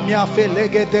 Anona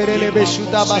Miafelege Derele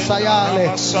Beshuda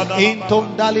Basayale,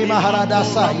 Intondali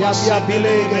Maharadasa, Yabia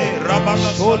Bilege,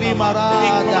 Soli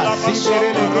Marada,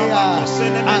 Siderelegea,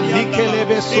 Anikele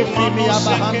Besufimia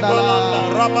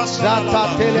Bahandala, Zata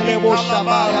Telebo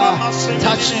Shabaya.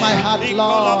 Touch my heart,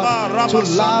 Lord, to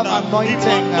love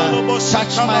anointing.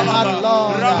 Touch my heart,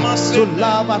 Lord, to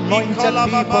love anointed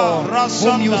people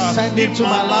whom you send into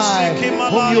my life,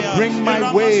 whom you bring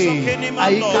my way.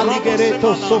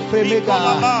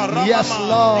 Yes,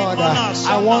 Lord,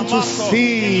 I want to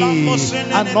see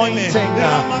anointing.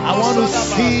 I want to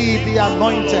see the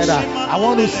anointed. I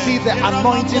want to see the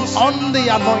anointing on the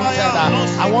anointed.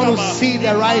 I want to see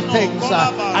the right things.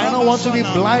 I don't want to be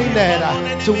blinded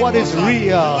to what is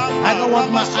real. I don't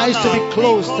want my eyes to be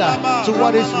closed to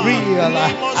what is real.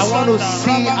 I want to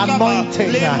see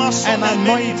anointing and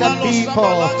anointed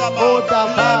people. Oh,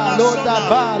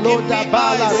 Lodaba,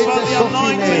 la rete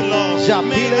sofine,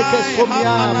 Japile te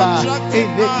somiaba,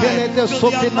 Indekele te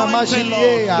sofina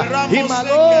majilea,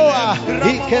 Himaloa,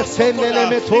 Ike sendele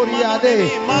metoriade,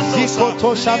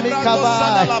 Zikoto shamikaba,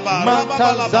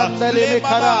 Mantal zandele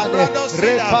mekarade,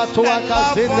 Repatua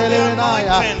kazendele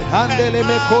menaya, Andele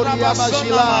mekoria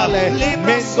majilale,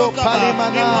 Mendo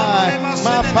palimanai,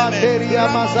 Mapaderia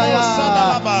mazaya,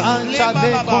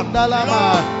 Anchane kondalama,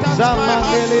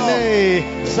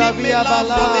 Zamandeline, Savia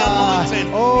Bala,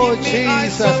 oh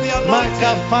Jesus,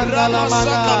 Maka Fandala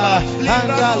Mana,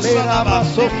 Andalera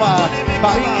Masofa,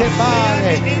 Parike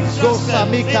Bare,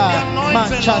 Zosamika,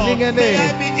 Manchaningene,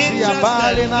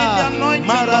 Siabalina,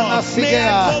 Marana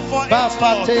Sigea,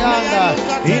 Bapateana,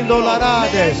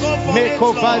 Indolarades, Meko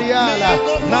Variala,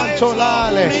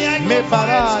 Nantolale,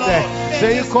 Meparade,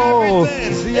 Seiko,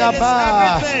 Ziaba,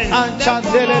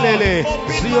 Anchandelele,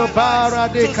 Ziobara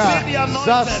Deka,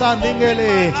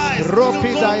 Zasaningele,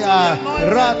 Ropidaya,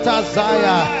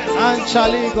 Ratazaya,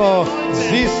 Anchaligo,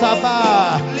 Zisaba,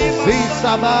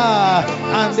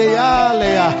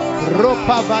 Andealea,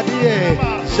 Ropavadie,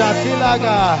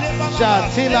 Jatilaga,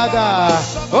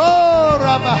 oh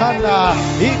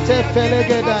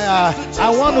I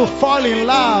want to fall in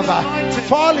love.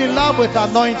 Fall in love with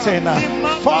anointing.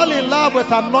 Fall in love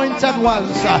with anointed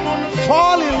ones.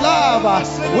 Fall in love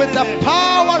with the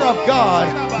power of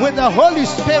God, with the Holy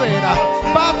Spirit.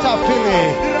 Bata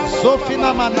fili,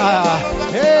 Sofina mana,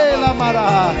 Hela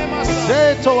mara,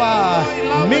 Zetoa,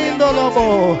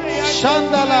 Mindolobo,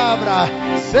 Shandalabra,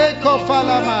 Zeko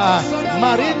falama,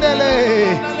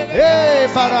 Marindele, Hey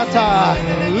Barata.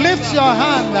 Lift your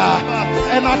hand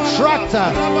and attract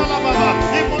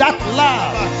that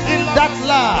love, that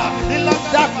love,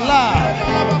 that love,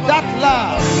 that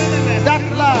love, that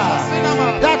love,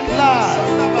 that love,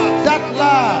 that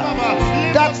love,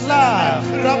 that love,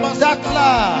 that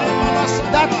love,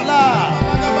 that love.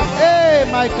 Hey,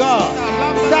 my God,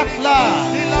 that love.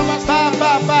 Ba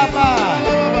ba ba ba,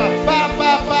 ba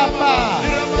ba ba ba,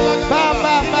 ba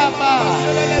ba ba ba.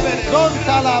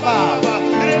 Zontalaba,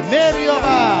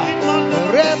 Merioba,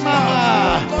 Remama,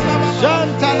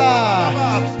 Jantala,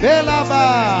 Belaba,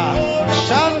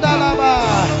 Shandalaba,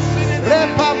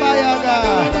 Repabayaga,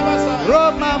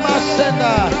 Roma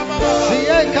Masenda,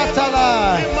 Siekatala,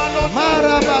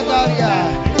 Marabadaria.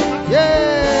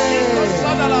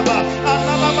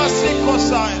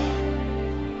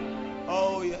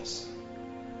 Oh, yes.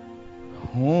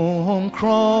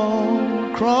 Crawl,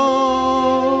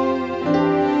 crawl,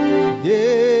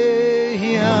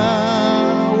 yeah,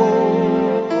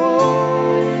 oh,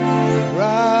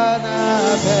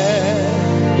 Ranabe,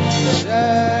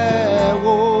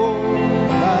 Shewo,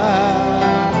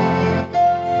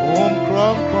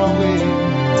 crawl, crawl,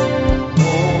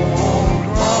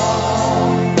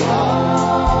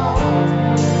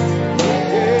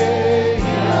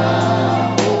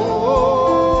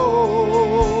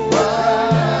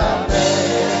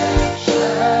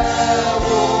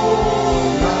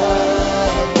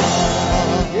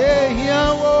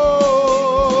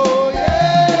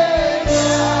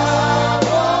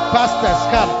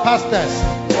 Pastors,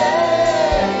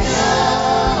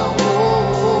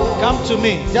 come to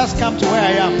me. Just come to where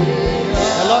I am.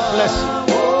 The Lord bless you.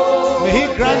 May He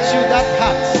grant you that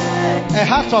heart, a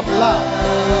heart of love,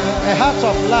 a heart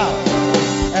of love,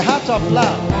 a heart of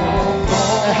love,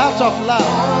 a heart of love.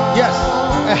 Yes,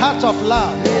 a heart of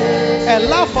love, a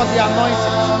love for the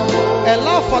anointing, a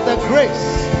love for the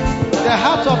grace, the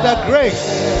heart of the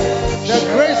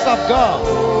grace of God,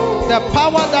 the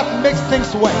power that makes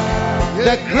things work.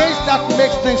 The grace that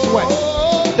makes things work.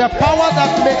 The power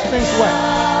that makes things work.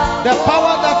 The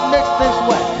power that makes things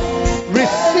work.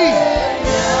 Receive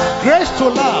grace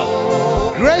to love.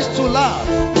 Grace to love.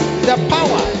 The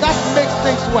power that makes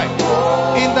things work.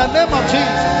 In the name of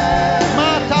Jesus.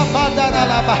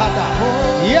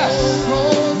 Yes.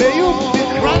 May you be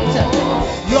granted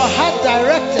your heart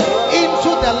directed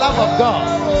into the love of God.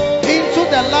 Into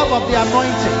the love of the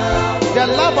anointing. The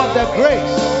love of the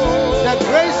grace. The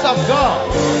grace of God,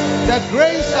 the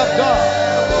grace of God.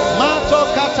 Mato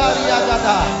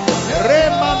Katariagada,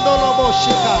 Remandolobo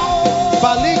Shika,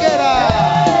 Baligera.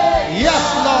 Yes,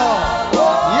 Lord.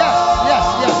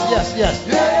 Yes.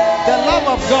 The love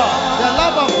of God, the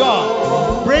love of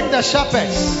God. Bring the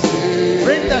shepherds.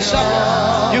 Bring the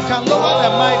shepherds. You can lower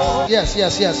the mics. Yes.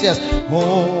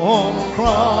 Home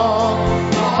crawl.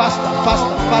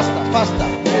 Faster.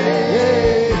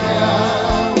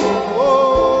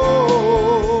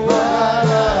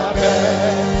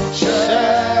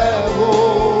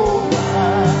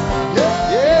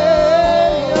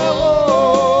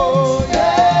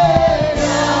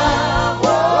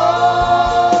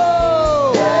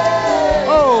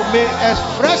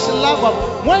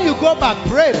 When you go back,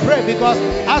 pray, because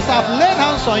as I've laid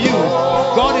hands on you,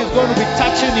 God is going to be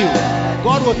touching you.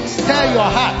 God will stir your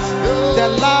heart. The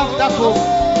love that will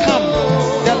come,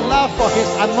 the love for His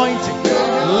anointing,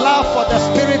 love for the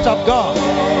Spirit of God,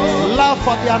 love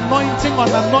for the anointing on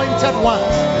anointed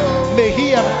ones. May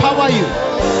He empower you.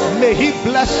 May He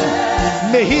bless you.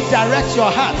 May He direct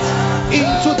your heart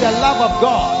into the love of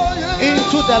God,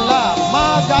 into the love.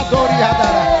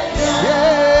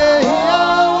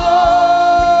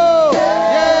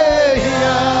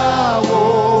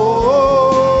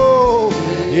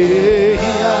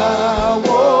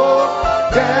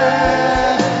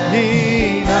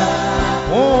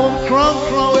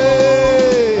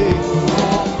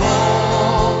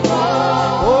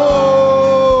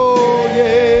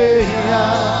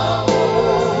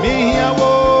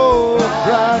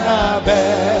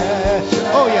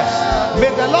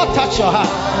 Touch your heart.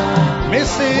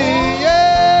 Missy,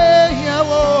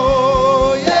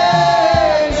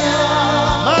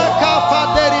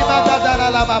 Makafaderi Magadara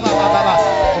la Baba,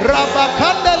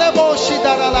 Rabakandele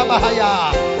Boshidara la Bahaya,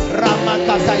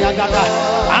 Ramakata Yagada,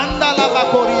 Andala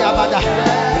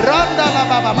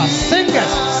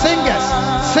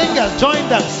Singers, join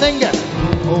them, singers.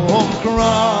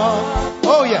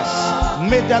 Oh yes,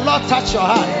 may the Lord touch your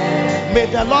heart. May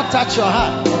the Lord touch your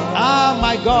heart. Ah,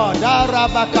 my God.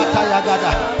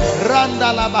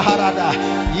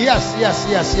 Yes.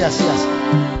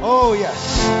 Oh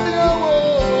yes.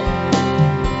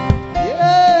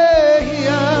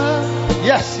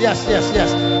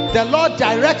 Yes. The Lord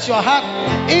directs your heart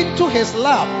into His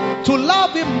love. To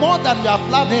love Him more than you have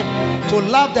loved Him. To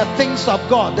love the things of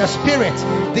God, the Spirit,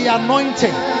 the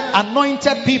anointing,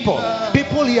 anointed people,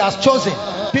 people He has chosen,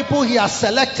 people He has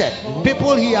selected,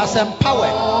 people He has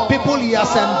empowered, people He has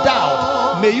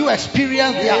endowed. May you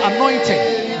experience their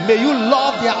anointing. May you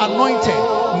love their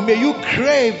anointing. May you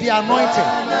crave the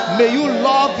anointing. May you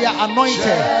love their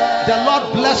anointing. The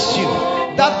Lord bless you.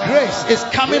 That grace is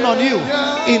coming on you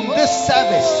in this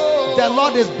service. The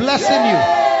Lord is blessing you.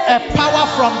 A power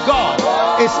from God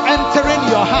is entering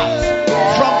your heart.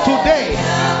 From today,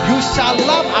 you shall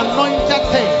love anointed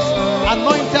things,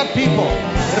 anointed people.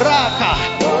 Raka,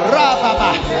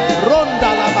 Rababa,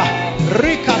 Rondalaba,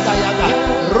 Rikadayaga,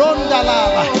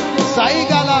 Rondalaba,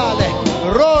 Zaigalale,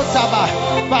 Rotaba,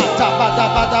 Bata,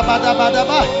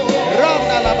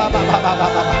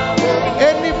 Rondalaba.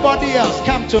 Anybody else,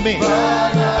 come to me.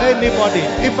 Anybody.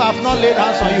 If I have not laid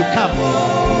hands on you, come.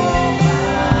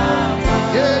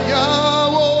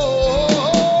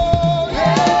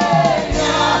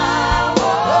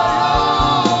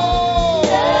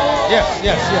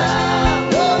 Yes.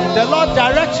 The Lord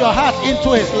directs your heart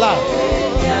into His love.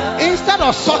 Instead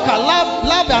of soccer,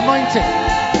 love anointing.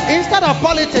 Instead of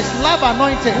politics, love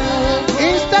anointing.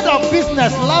 Instead of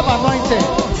business, love anointing.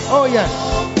 Oh yes.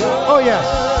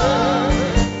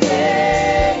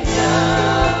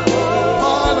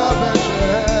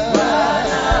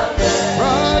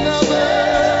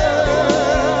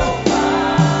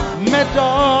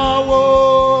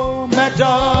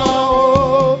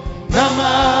 Medawo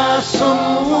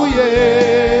namasumuye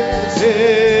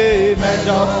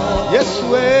medawo. Yes,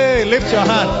 way. Lift your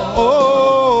hand.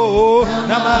 Oh,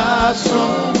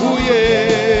 namasumuye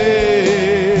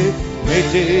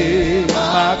mede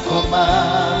makoma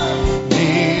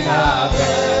ninabe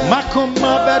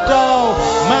makoma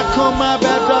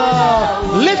bedo.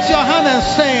 Lift your hand and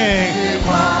sing.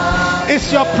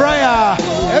 It's your prayer.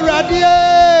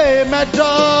 Eradie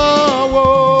medawo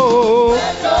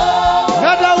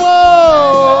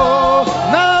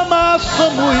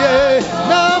namasumuye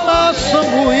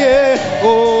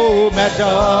oh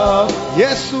medawo.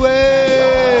 Yes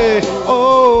way.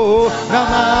 Oh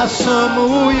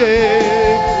namasumuye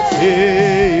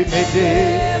mede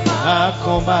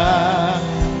makoma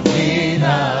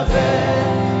ninabe.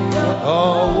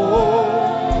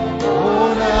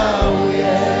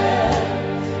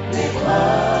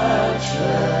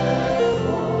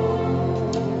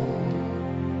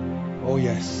 Oh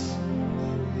yes.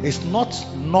 It's not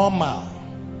normal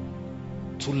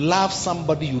to love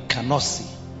somebody you cannot see.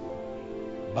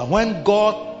 But when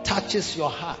God touches your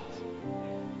heart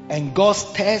and God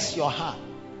stirs your heart,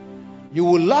 you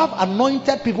will love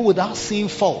anointed people without seeing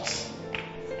faults.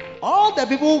 All the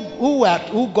people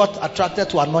who got attracted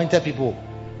to anointed people,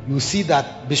 you see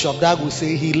that Bishop Dag will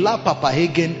say he loved Papa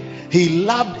Hagin, he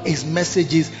loved his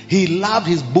messages, he loved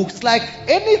his books. Like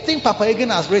anything Papa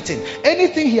Hagin has written,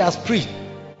 anything he has preached,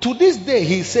 to this day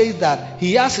he says that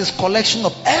he has his collection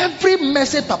of every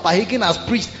message Papa Hagin has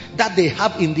preached that they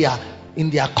have in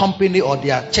their company or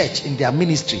their church, in their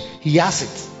ministry. He has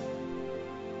it.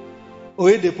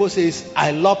 Oyedepo says,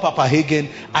 I love Papa Hagin.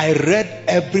 I read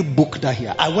every book that he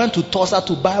had. I went to Tulsa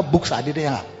to buy books I didn't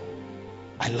have.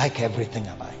 I like everything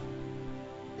about it.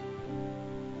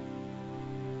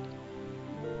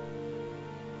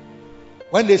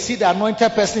 When they see the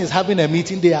anointed person is having a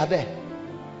meeting, they are there.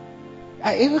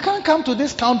 If you can't come to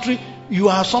this country, you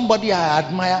are somebody I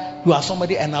admire, you are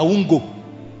somebody and I won't go.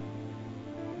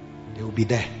 They will be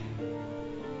there.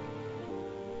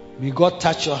 May God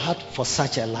touch your heart for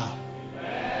such a love.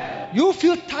 You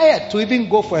feel tired to even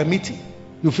go for a meeting.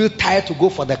 You feel tired to go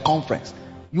for the conference.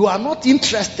 You are not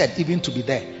interested even to be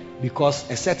there because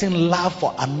a certain love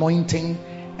for anointing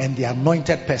and the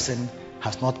anointed person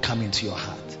has not come into your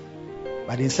heart.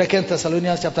 But in 2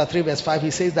 Thessalonians chapter 3 verse 5,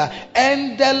 he says that,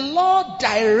 and the Lord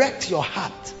direct your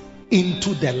heart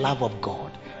into the love of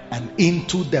God and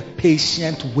into the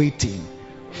patient waiting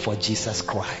for Jesus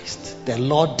Christ. The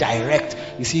Lord direct.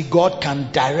 You see, God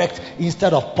can direct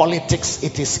instead of politics.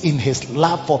 It is in His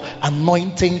love for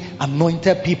anointing,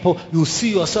 anointed people. You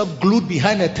see yourself glued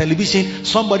behind a television.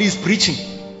 Somebody is preaching.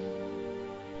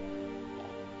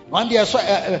 One day I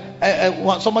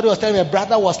saw somebody was telling me a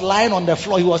brother was lying on the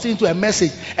floor. He was listening to a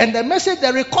message. And the message,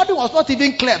 the recording was not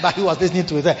even clear, but he was listening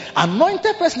to it.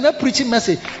 Anointed person, they're preaching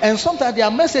message. And sometimes their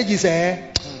message is,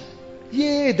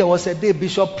 there was a day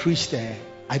Bishop preached there.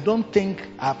 I don't think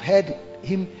I've heard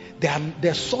him.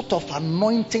 The sort of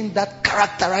anointing that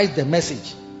characterized the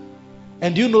message.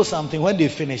 And you know something? When they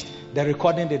finished, the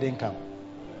recording didn't come.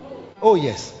 Oh,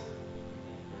 yes.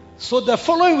 So the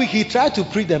following week, he tried to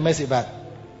preach the message, but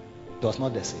it was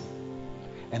not the same.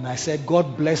 And I said,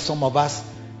 God bless some of us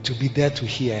to be there to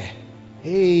hear.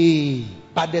 Hey,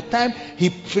 by the time he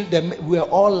filled them, we were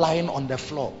all lying on the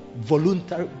floor.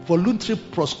 Voluntary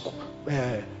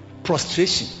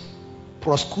prostration,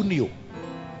 proskuneo,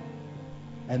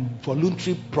 and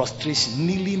voluntary prostration,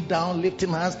 kneeling down, lifting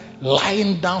hands,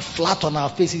 lying down flat on our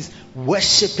faces,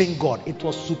 worshiping God. It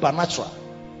was supernatural.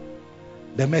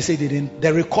 The message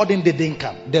the recording didn't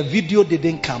come, the video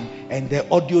didn't come, and the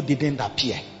audio didn't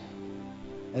appear.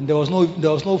 And there was no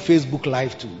Facebook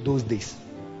Live too those days.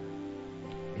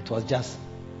 It was just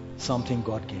something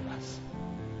God gave us.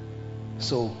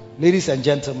 So, ladies and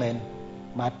gentlemen,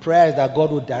 my prayer is that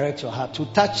God will direct your heart, to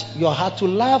touch your heart, to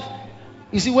love.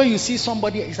 You see, when you see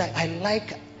somebody, it's like, I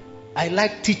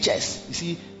like teachers. You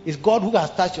see, it's God who has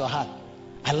touched your heart.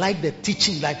 I like the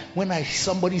teaching, like when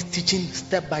somebody's teaching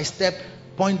step by step,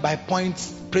 point by point,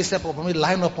 precept upon me,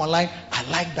 line upon line. I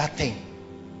like that thing.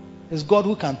 It's God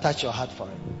who can touch your heart for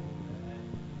it.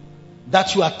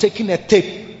 That you are taking a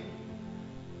tape.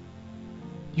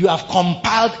 You have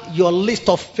compiled your list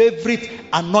of favorite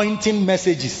anointing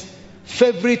messages,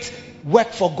 favorite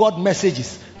work for God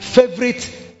messages, favorite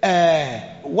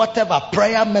whatever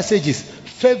prayer messages,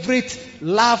 favorite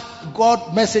love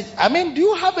God message. I mean, do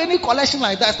you have any collection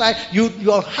like that? It's like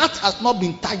your heart has not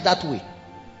been touched that way.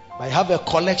 But you have a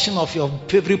collection of your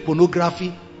favorite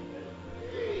pornography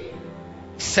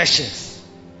sessions.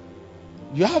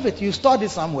 You have it. You stored it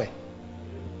somewhere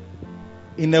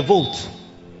in a vault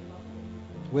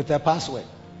with a password.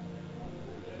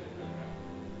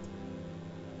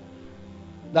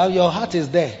 Now your heart is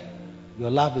there, your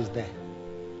love is there,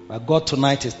 but God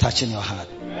tonight is touching your heart.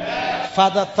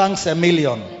 Father, thanks a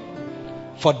million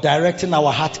for directing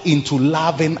our heart into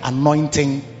loving,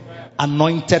 anointing,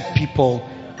 anointed people,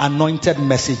 anointed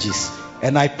messages.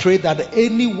 And I pray that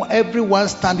everyone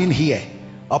standing here,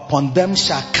 upon them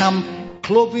shall come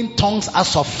cloven tongues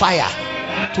as of fire,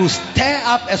 to stir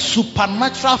up a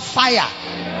supernatural fire,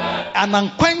 an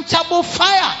unquenchable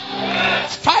fire,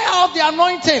 fire of the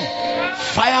anointing,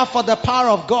 fire for the power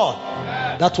of God,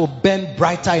 that will burn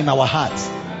brighter in our hearts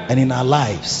and in our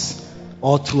lives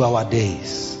all through our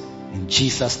days. In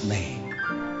Jesus' name,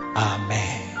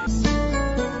 amen.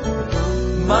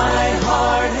 My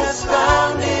heart has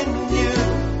found in you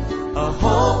a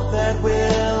hope that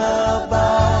will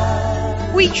abide.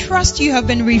 We trust you have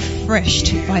been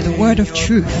refreshed by the word of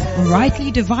truth,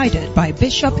 rightly divided by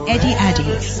Bishop Eddie Addy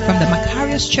from the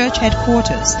Makarios Church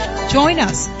headquarters. Join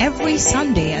us every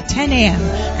Sunday at 10 a.m.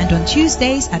 and on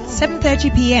Tuesdays at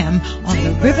 7:30 p.m. on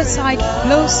the Riverside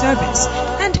Flow service,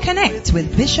 and connect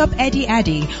with Bishop Eddie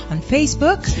Addy on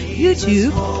Facebook,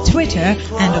 YouTube, Twitter,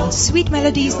 and on Sweet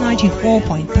Melodies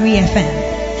 94.3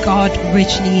 FM. God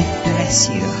richly bless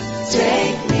you.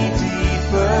 Take me